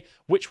the UK,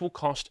 which will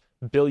cost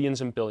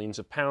billions and billions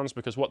of pounds,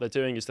 because what they're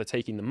doing is they're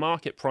taking the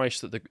market price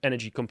that the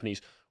energy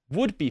companies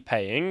would be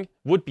paying,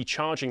 would be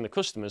charging the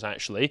customers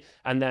actually,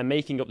 and they're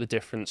making up the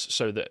difference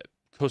so that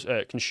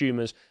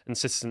consumers and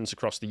citizens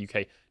across the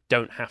UK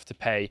don't have to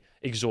pay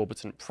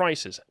exorbitant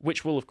prices,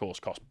 which will of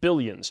course cost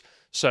billions.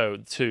 So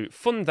to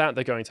fund that,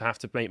 they're going to have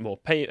to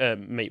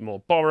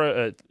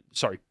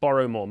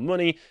borrow more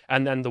money.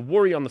 And then the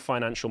worry on the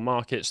financial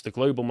markets, the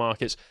global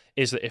markets,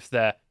 is that if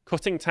they're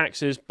cutting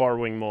taxes,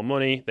 borrowing more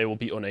money, they will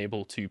be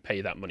unable to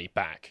pay that money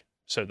back.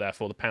 So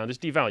therefore the pound is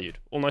devalued.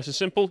 All nice and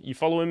simple. You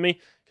following me?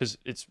 Because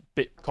it's a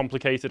bit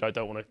complicated. I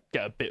don't want to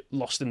get a bit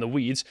lost in the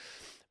weeds.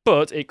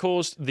 But it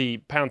caused the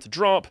pound to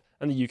drop,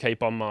 and the UK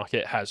bond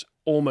market has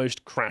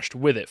almost crashed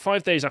with it.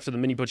 5 days after the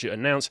mini-budget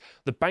announced,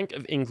 the Bank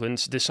of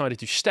England decided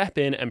to step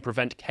in and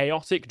prevent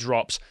chaotic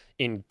drops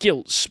in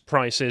gilts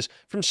prices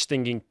from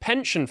stinging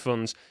pension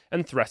funds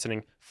and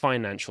threatening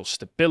financial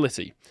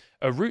stability.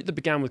 A route that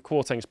began with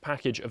Kwarteng's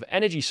package of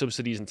energy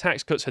subsidies and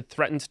tax cuts had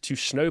threatened to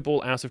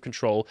snowball out of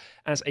control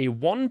as a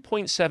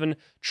 £1.7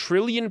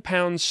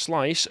 trillion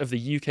slice of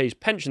the UK's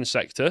pension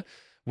sector,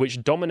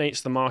 which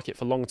dominates the market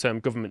for long-term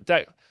government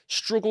debt,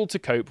 struggled to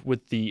cope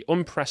with the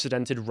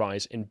unprecedented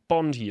rise in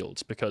bond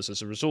yields, because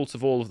as a result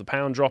of all of the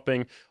pound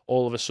dropping,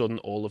 all of a sudden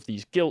all of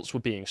these gilts were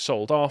being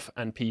sold off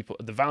and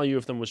the value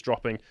of them was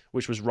dropping,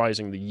 which was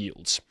rising the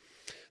yields.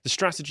 The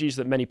strategies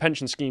that many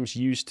pension schemes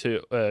used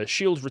to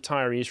shield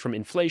retirees from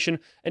inflation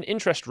and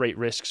interest rate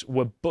risks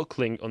were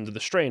buckling under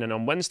the strain. And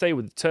on Wednesday,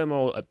 with the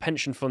turmoil at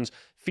pension funds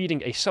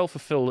feeding a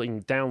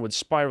self-fulfilling downward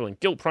spiral in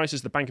gilt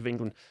prices, the Bank of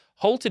England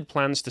halted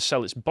plans to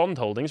sell its bond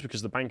holdings,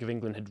 because the Bank of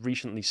England had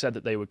recently said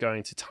that they were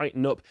going to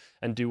tighten up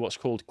and do what's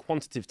called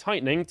quantitative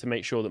tightening to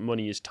make sure that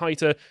money is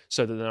tighter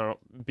so that they're not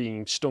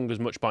being stung as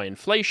much by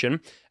inflation.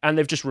 And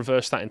they've just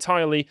reversed that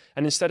entirely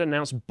and instead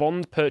announced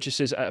bond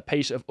purchases at a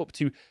pace of up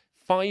to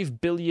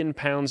 £5 billion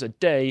a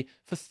day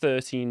for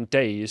 13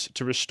 days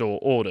to restore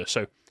order.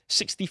 So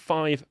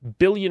 £65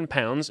 billion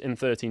in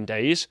 13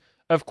 days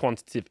of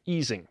quantitative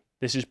easing.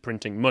 This is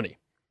printing money.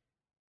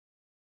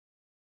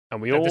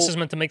 And This is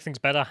meant to make things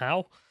better.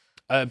 How?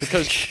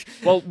 Because,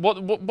 well,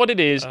 what it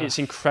is, it's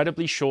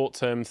incredibly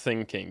short-term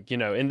thinking. You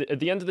know, at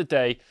the end of the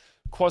day,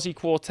 Kwasi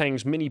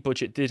Kwarteng's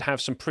mini-budget did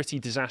have some pretty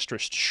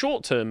disastrous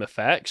short-term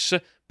effects,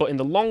 but in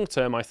the long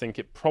term, I think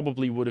it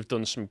probably would have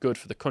done some good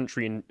for the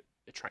country in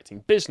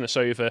attracting business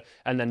over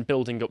and then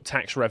building up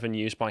tax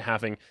revenues by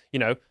having, you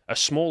know, a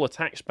smaller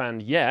tax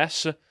band,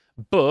 yes,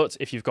 but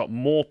if you've got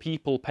more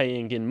people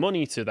paying in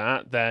money to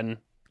that, then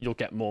you'll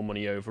get more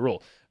money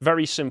overall.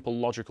 Very simple,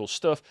 logical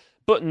stuff.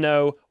 But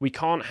no, we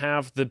can't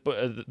have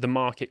the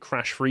market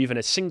crash for even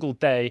a single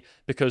day,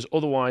 because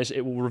otherwise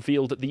it will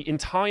reveal that the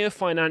entire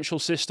financial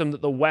system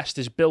that the West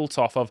is built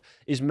off of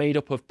is made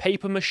up of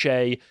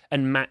papier-mâché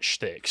and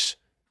matchsticks,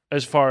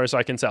 as far as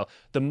I can tell.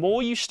 The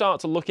more you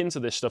start to look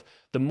into this stuff,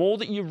 the more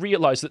that you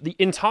realize that the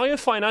entire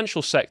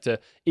financial sector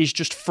is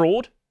just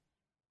fraud.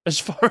 As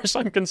far as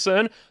I'm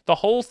concerned, the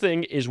whole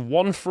thing is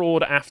one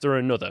fraud after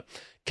another.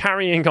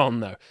 Carrying on,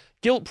 though.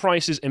 Gilt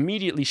prices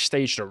immediately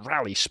staged a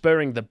rally,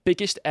 spurring the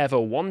biggest ever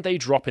one-day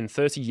drop in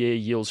 30-year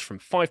yields from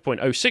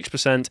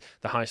 5.06%,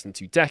 the highest in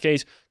 2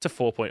 decades, to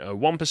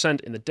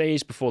 4.01%. In the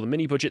days before the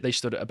mini-budget, they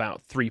stood at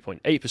about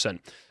 3.8%.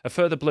 A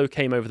further blow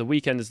came over the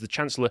weekend as the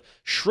Chancellor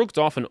shrugged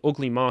off an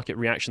ugly market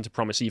reaction to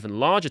promise even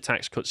larger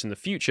tax cuts in the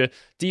future,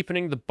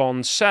 deepening the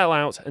bond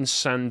sellout and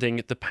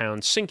sending the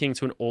pound sinking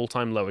to an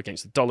all-time low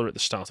against the dollar at the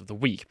start of the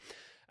week.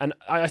 And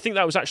I think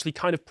that was actually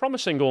kind of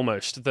promising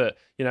almost, that,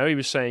 you know, he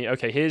was saying,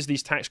 okay, here's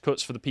these tax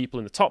cuts for the people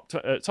in the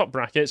top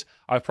brackets.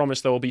 I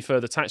promise there will be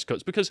further tax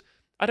cuts, because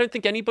I don't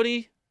think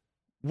anybody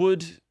other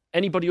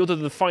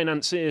than the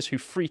financiers who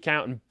freak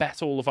out and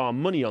bet all of our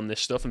money on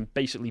this stuff and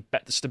basically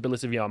bet the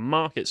stability of our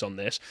markets on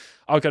this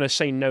are going to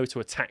say no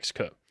to a tax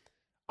cut.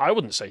 I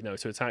wouldn't say no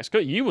to a tax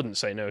cut. You wouldn't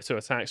say no to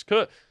a tax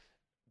cut.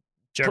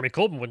 Jeremy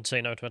Corbyn wouldn't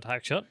say no to a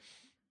tax cut.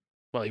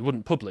 Well, he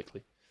wouldn't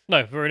publicly.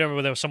 No, but remember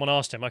when someone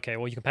asked him, okay,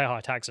 well, you can pay higher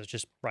taxes,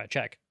 just write a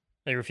check.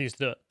 They refused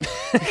to do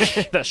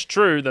it. That's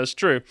true, that's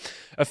true.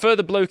 A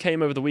further blow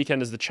came over the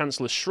weekend as the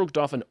Chancellor shrugged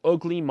off an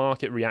ugly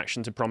market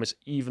reaction to promise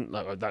even...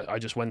 No, I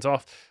just went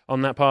off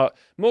on that part.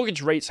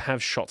 Mortgage rates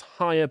have shot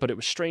higher, but it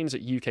was strains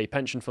at UK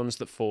pension funds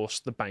that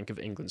forced the Bank of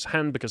England's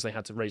hand, because they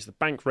had to raise the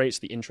bank rates,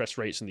 the interest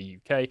rates in the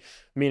UK,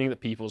 meaning that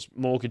people's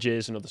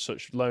mortgages and other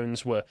such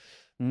loans were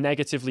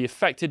negatively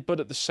affected, but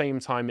at the same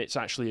time, it's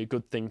actually a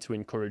good thing to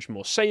encourage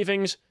more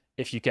savings.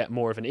 If you get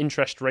more of an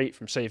interest rate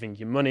from saving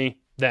your money,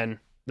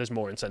 then there's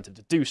more incentive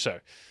to do so.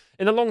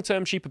 In the long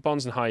term, cheaper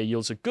bonds and higher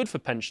yields are good for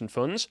pension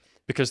funds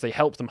because they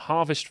help them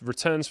harvest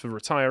returns for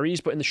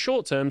retirees, but in the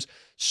short terms,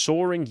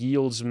 soaring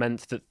yields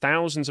meant that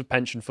thousands of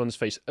pension funds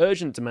face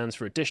urgent demands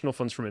for additional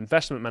funds from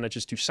investment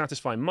managers to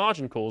satisfy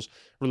margin calls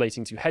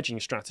relating to hedging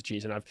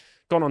strategies. And I've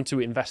gone on to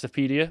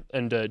Investopedia,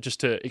 and just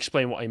to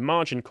explain what a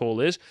margin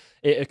call is,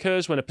 it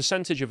occurs when a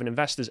percentage of an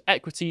investor's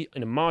equity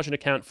in a margin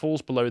account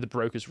falls below the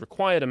broker's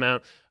required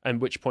amount, at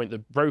which point the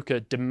broker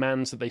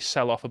demands that they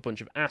sell off a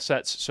bunch of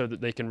assets so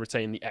that they can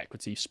retain the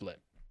equity split.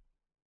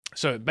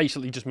 So it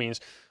basically just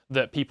means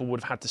that people would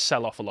have had to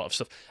sell off a lot of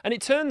stuff. And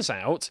it turns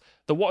out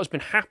that what has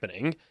been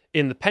happening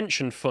in the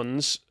pension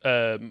funds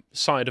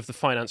side of the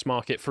finance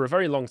market for a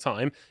very long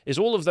time is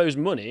all of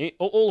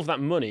that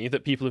money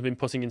that people have been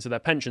putting into their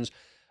pensions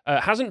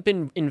hasn't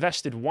been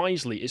invested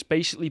wisely. It's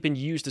basically been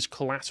used as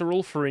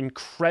collateral for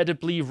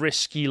incredibly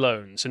risky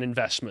loans and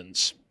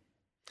investments.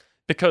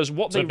 Because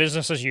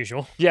business as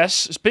usual.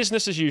 Yes, it's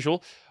business as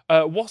usual.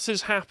 What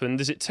has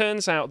happened is it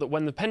turns out that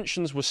when the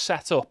pensions were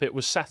set up, it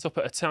was set up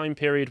at a time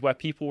period where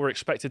people were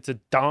expected to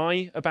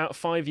die about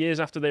 5 years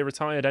after they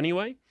retired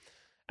anyway.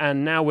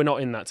 And now we're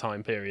not in that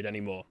time period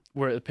anymore.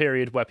 We're at a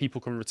period where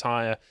people can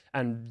retire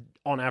and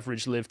on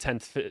average live 10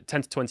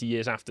 to 20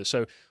 years after.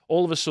 So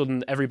all of a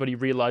sudden, everybody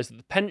realized that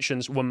the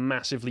pensions were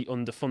massively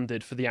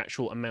underfunded for the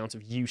actual amount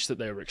of use that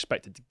they were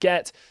expected to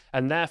get.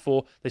 And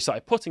therefore, they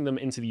started putting them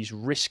into these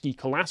risky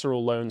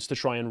collateral loans to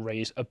try and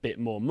raise a bit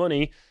more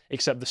money.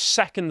 Except the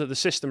second that the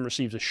system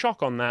receives a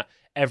shock on that,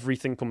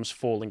 everything comes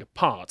falling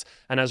apart.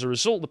 And as a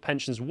result, the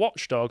pensions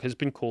watchdog has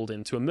been called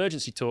into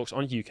emergency talks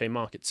on UK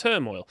market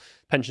turmoil.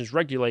 Pensions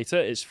regulator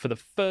is, for the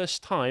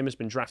first time, has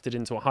been drafted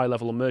into a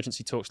high-level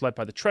emergency talks led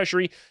by the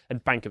Treasury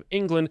and Bank of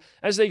England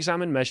as they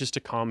examine measures to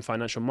calm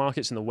financial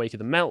markets in the wake of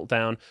the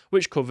meltdown,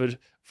 which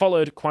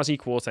followed Kwasi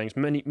Kwarteng's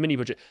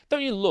mini-budget.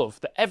 Don't you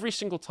love that every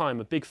single time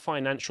a big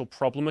financial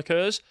problem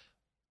occurs,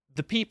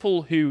 the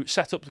people who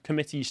set up the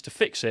committees to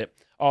fix it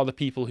are the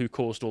people who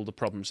caused all the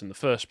problems in the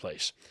first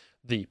place?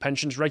 The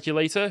pensions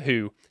regulator,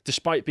 who,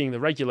 despite being the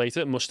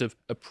regulator, must have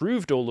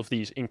approved all of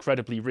these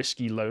incredibly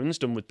risky loans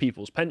done with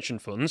people's pension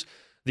funds.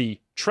 The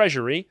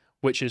Treasury,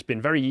 which has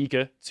been very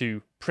eager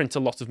to print a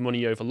lot of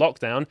money over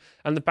lockdown,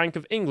 and the Bank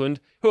of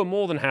England, who are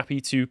more than happy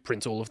to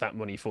print all of that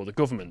money for the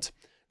government.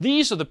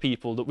 These are the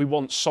people that we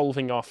want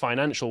solving our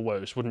financial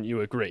woes, wouldn't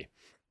you agree?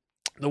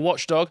 The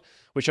watchdog,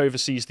 which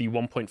oversees the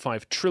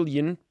 £1.5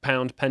 trillion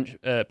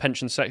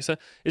pension sector,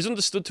 is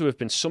understood to have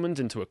been summoned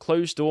into a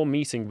closed-door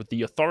meeting with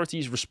the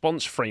authority's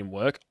response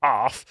framework,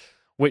 ARF,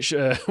 which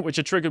are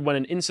triggered when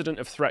an incident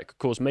of threat could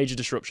cause major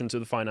disruption to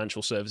the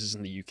financial services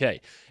in the UK.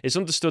 It's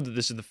understood that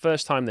this is the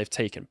first time they've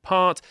taken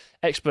part.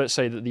 Experts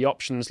say that the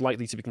options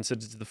likely to be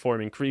considered to the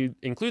forum include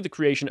the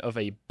creation of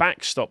a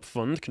backstop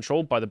fund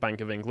controlled by the Bank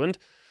of England.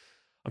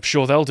 I'm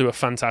sure they'll do a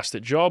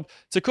fantastic job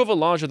to cover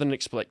larger than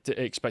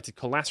expected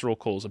collateral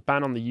calls. A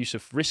ban on the use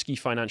of risky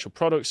financial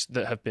products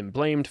that have been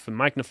blamed for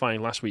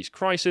magnifying last week's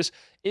crisis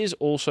is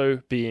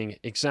also being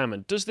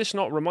examined. Does this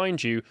not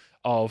remind you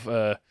of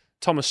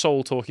Thomas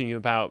Sowell talking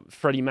about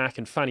Freddie Mac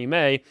and Fannie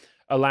Mae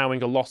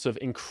allowing a lot of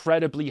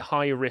incredibly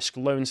high-risk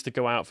loans to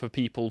go out for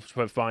people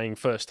who are buying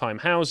first-time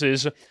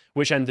houses,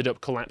 which ended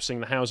up collapsing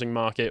the housing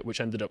market,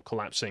 which ended up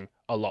collapsing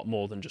a lot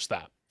more than just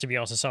that. To be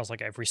honest, it sounds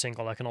like every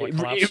single economic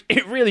collapse.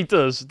 It really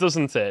does,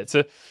 doesn't it?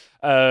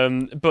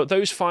 But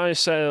those fire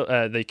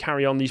sale, they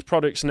carry on these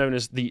products known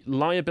as the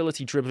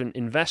liability-driven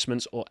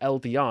investments, or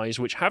LDIs,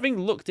 which, having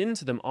looked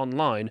into them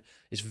online,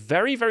 is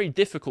very, very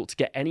difficult to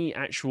get any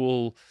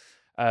actual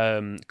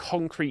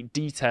concrete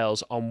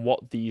details on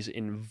what these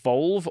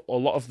involve. A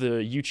lot of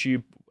the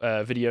YouTube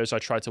videos I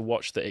try to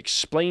watch that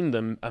explain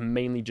them are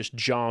mainly just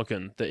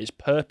jargon that is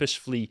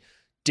purposefully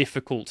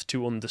difficult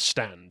to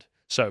understand.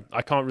 So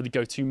I can't really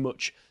go too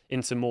much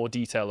into more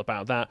detail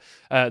about that.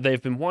 They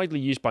have been widely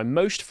used by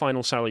most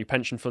final salary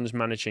pension funds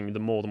managing the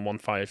more than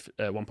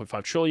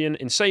 1.5 trillion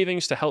in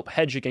savings to help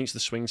hedge against the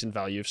swings in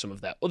value of some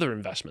of their other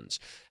investments.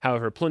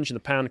 However, a plunge in the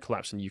pound,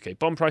 collapse in UK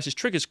bond prices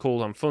triggers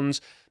calls on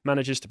funds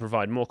managers to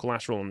provide more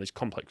collateral on these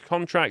complex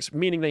contracts,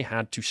 meaning they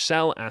had to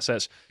sell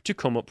assets to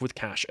come up with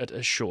cash at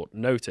a short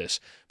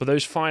notice. But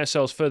those fire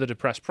sales further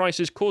depressed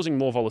prices, causing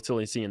more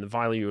volatility in the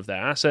value of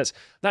their assets.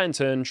 That in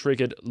turn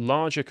triggered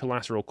larger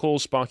collateral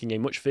calls, sparking a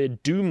much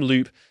feared doom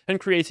loop and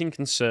creating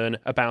concern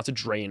about a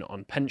drain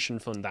on pension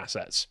fund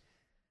assets.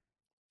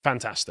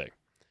 Fantastic.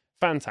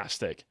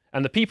 Fantastic.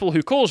 And the people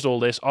who caused all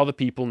this are the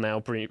people now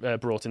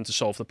brought in to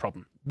solve the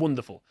problem.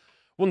 Wonderful.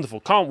 Wonderful.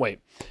 Can't wait.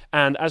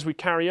 And as we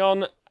carry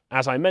on,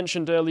 as I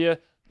mentioned earlier,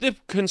 the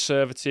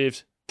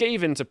Conservatives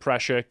gave into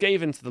pressure,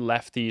 gave into the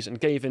lefties,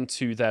 and gave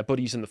into their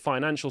buddies in the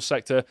financial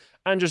sector,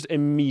 and just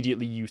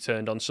immediately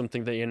U-turned on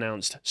something they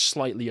announced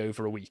slightly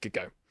over a week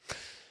ago.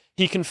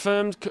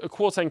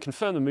 Kwarteng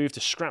confirmed the move to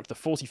scrap the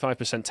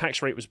 45%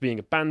 tax rate was being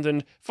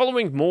abandoned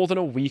following more than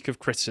a week of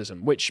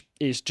criticism, which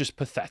is just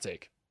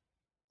pathetic.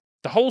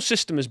 The whole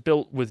system is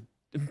built with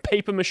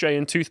paper mache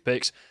and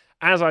toothpicks,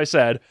 as I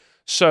said,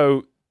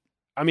 so,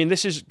 I mean,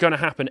 this is going to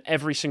happen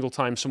every single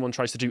time someone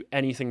tries to do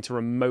anything to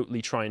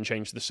remotely try and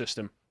change the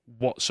system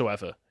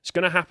whatsoever. It's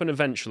going to happen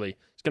eventually.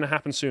 It's going to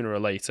happen sooner or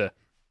later.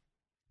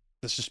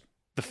 That's just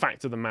the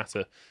fact of the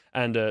matter,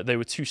 and they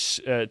were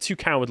too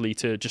cowardly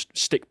to just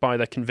stick by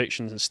their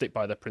convictions and stick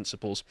by their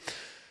principles.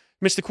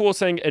 Mr.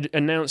 Kwarteng had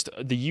announced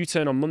the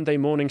U-turn on Monday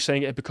morning,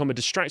 saying it had become a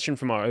distraction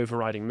from our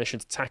overriding mission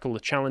to tackle the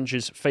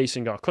challenges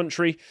facing our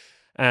country,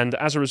 and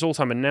as a result,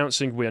 I'm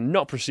announcing we are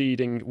not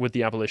proceeding with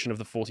the abolition of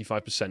the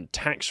 45%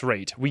 tax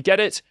rate. We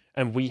get it,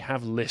 and we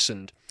have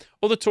listened.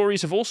 Other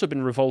Tories have also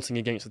been revolting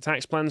against the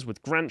tax plans,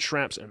 with Grant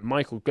Shapps and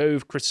Michael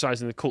Gove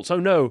criticising the cults. Oh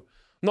no!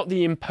 Not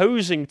the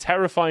imposing,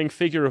 terrifying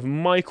figure of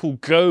Michael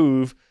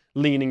Gove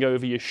leaning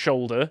over your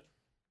shoulder.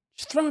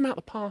 Just throw him out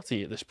the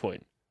party at this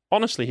point.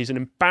 Honestly, he's an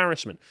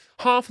embarrassment.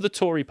 Half of the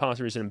Tory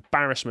party is an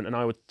embarrassment, and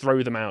I would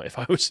throw them out if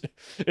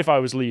I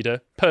was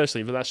leader,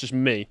 personally, but that's just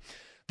me.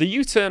 The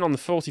U-turn on the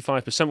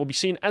 45% will be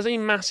seen as a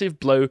massive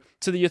blow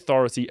to the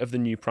authority of the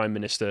new Prime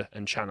Minister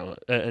and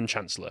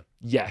Chancellor.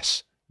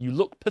 Yes, you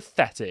look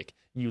pathetic,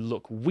 you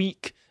look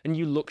weak, and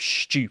you look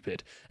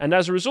stupid. And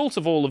as a result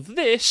of all of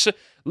this,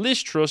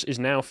 Liz Truss is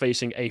now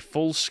facing a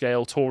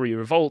full-scale Tory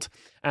revolt.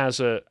 As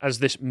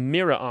this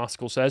Mirror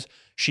article says,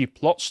 she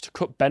plots to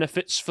cut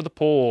benefits for the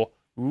poor.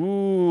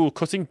 Ooh,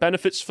 cutting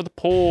benefits for the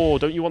poor.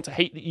 Don't you want to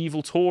hate the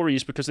evil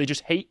Tories because they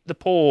just hate the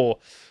poor?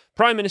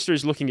 Prime Minister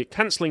is looking at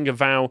cancelling a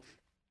vow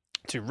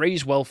to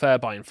raise welfare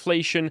by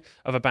inflation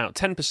of about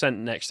 10%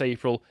 next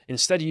April,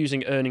 instead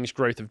using earnings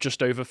growth of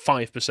just over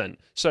 5%.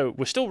 So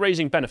we're still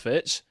raising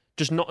benefits,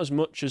 just not as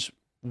much as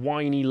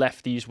whiny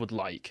lefties would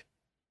like.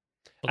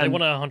 But they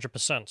want it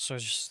 100%, so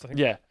it's just...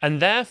 Yeah,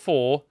 and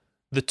therefore,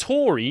 the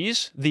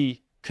Tories, the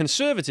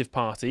Conservative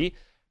Party,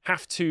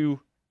 have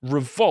to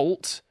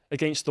revolt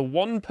against the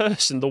one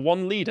person, the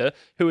one leader,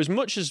 who, as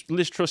much as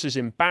Liz Truss is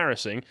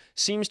embarrassing,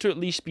 seems to at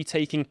least be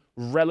taking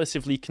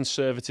relatively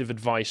conservative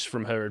advice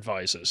from her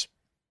advisors.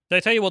 Did I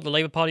tell you what the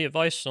Labour Party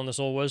advice on this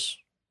all was?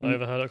 I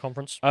overheard at a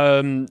conference.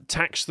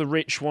 Tax the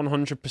rich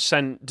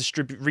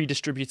 100%,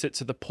 redistribute it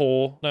to the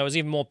poor. No, it was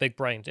even more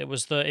big-brained. It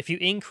was if you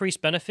increase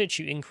benefits,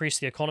 you increase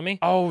the economy.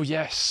 Oh,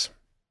 yes.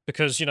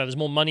 Because, there's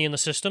more money in the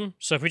system.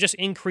 So if we just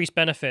increase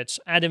benefits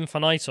ad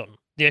infinitum,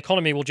 the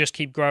economy will just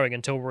keep growing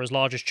until we're as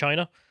large as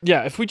China.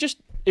 Yeah, if we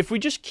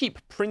just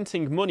keep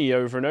printing money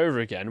over and over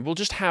again, we'll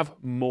just have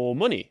more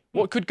money.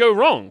 What could go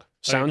wrong?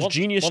 Sounds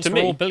genius to me.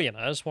 Once we're all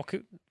billionaires,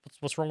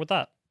 what's wrong with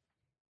that?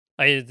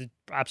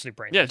 Absolute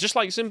brain. Yeah, just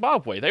like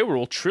Zimbabwe. They were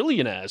all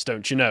trillionaires,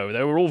 don't you know?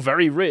 They were all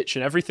very rich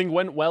and everything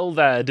went well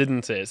there,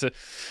 didn't it?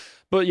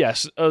 But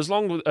yes,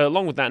 along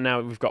with that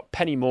now, we've got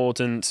Penny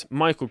Mordaunt,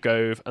 Michael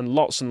Gove, and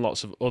lots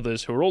of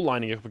others who are all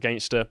lining up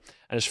against her.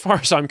 And as far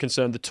as I'm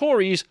concerned, the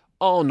Tories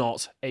are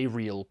not a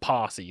real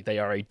party. They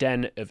are a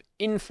den of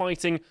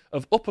infighting,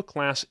 of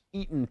upper-class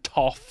Eton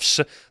toffs.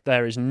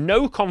 There is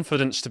no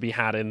confidence to be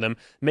had in them.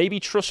 Maybe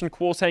Truss and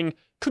Kwarteng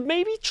could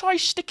maybe try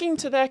sticking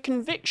to their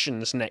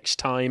convictions next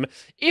time,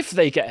 if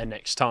they get a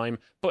next time,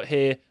 but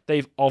here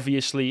they've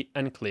obviously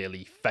and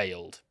clearly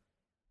failed.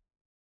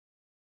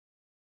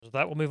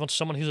 That will move on to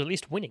someone who's at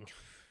least winning.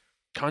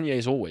 Kanye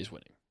is always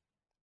winning.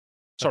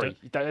 Sorry,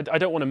 I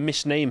don't want to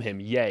misname him,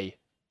 Ye.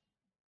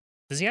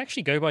 Does he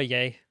actually go by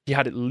Ye? He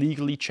had it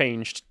legally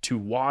changed to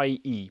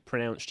Y-E,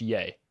 pronounced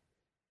Ye.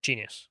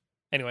 Genius.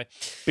 Anyway.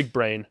 Big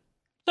brain.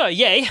 So,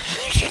 Ye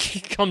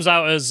comes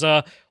out as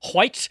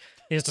white.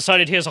 He has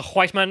decided he is a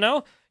white man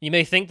now. You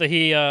may think that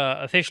he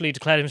officially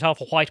declared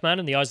himself a white man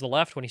in the eyes of the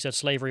left when he said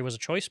slavery was a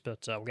choice, but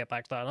we'll get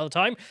back to that another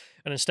time.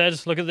 And instead,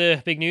 look at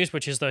the big news,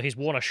 which is that he's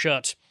worn a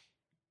shirt.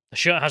 The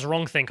shirt has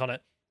wrong think on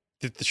it.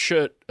 Did the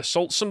shirt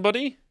assault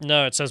somebody?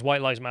 No, it says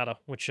White Lives Matter,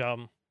 which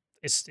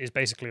is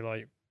basically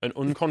like... An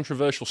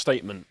uncontroversial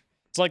statement.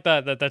 It's like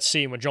that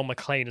scene where John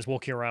McClane is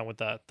walking around with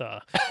that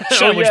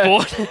sandwich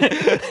board.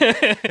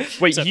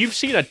 Wait, you've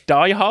seen a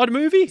Die Hard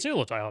movie? I've seen all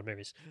the Die Hard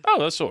movies. Oh,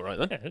 that's all right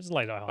then. Yeah, it's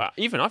like Die Hard.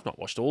 Even I've not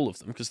watched all of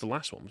them because the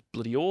last one was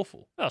bloody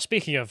awful. Well,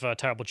 speaking of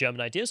terrible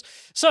German ideas,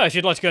 so if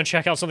you'd like to go and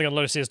check out something on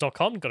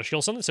lotusears.com, you've got to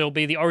shield something. So it'll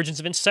be the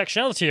origins of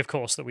intersectionality, of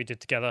course, that we did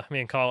together,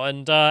 me and Carl,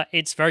 and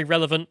it's very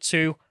relevant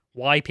to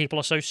why people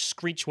are so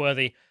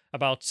screech-worthy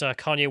about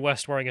Kanye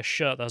West wearing a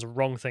shirt that has a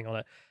wrong thing on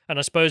it. And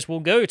I suppose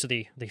we'll go to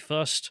the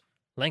first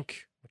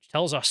link, which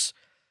tells us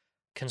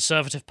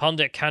conservative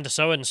pundit Candace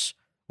Owens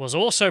was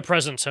also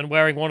present and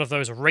wearing one of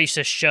those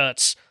racist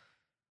shirts.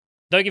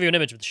 Don't give you an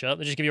image of the shirt;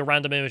 they just give you a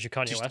random image of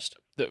Kanye West.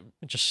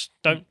 Just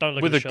don't look at the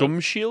shirt. With a gum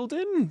shield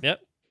in.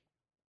 Yep.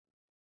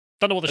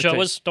 Don't know what the shirt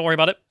was. Don't worry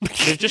about it.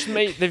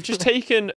 They've just taken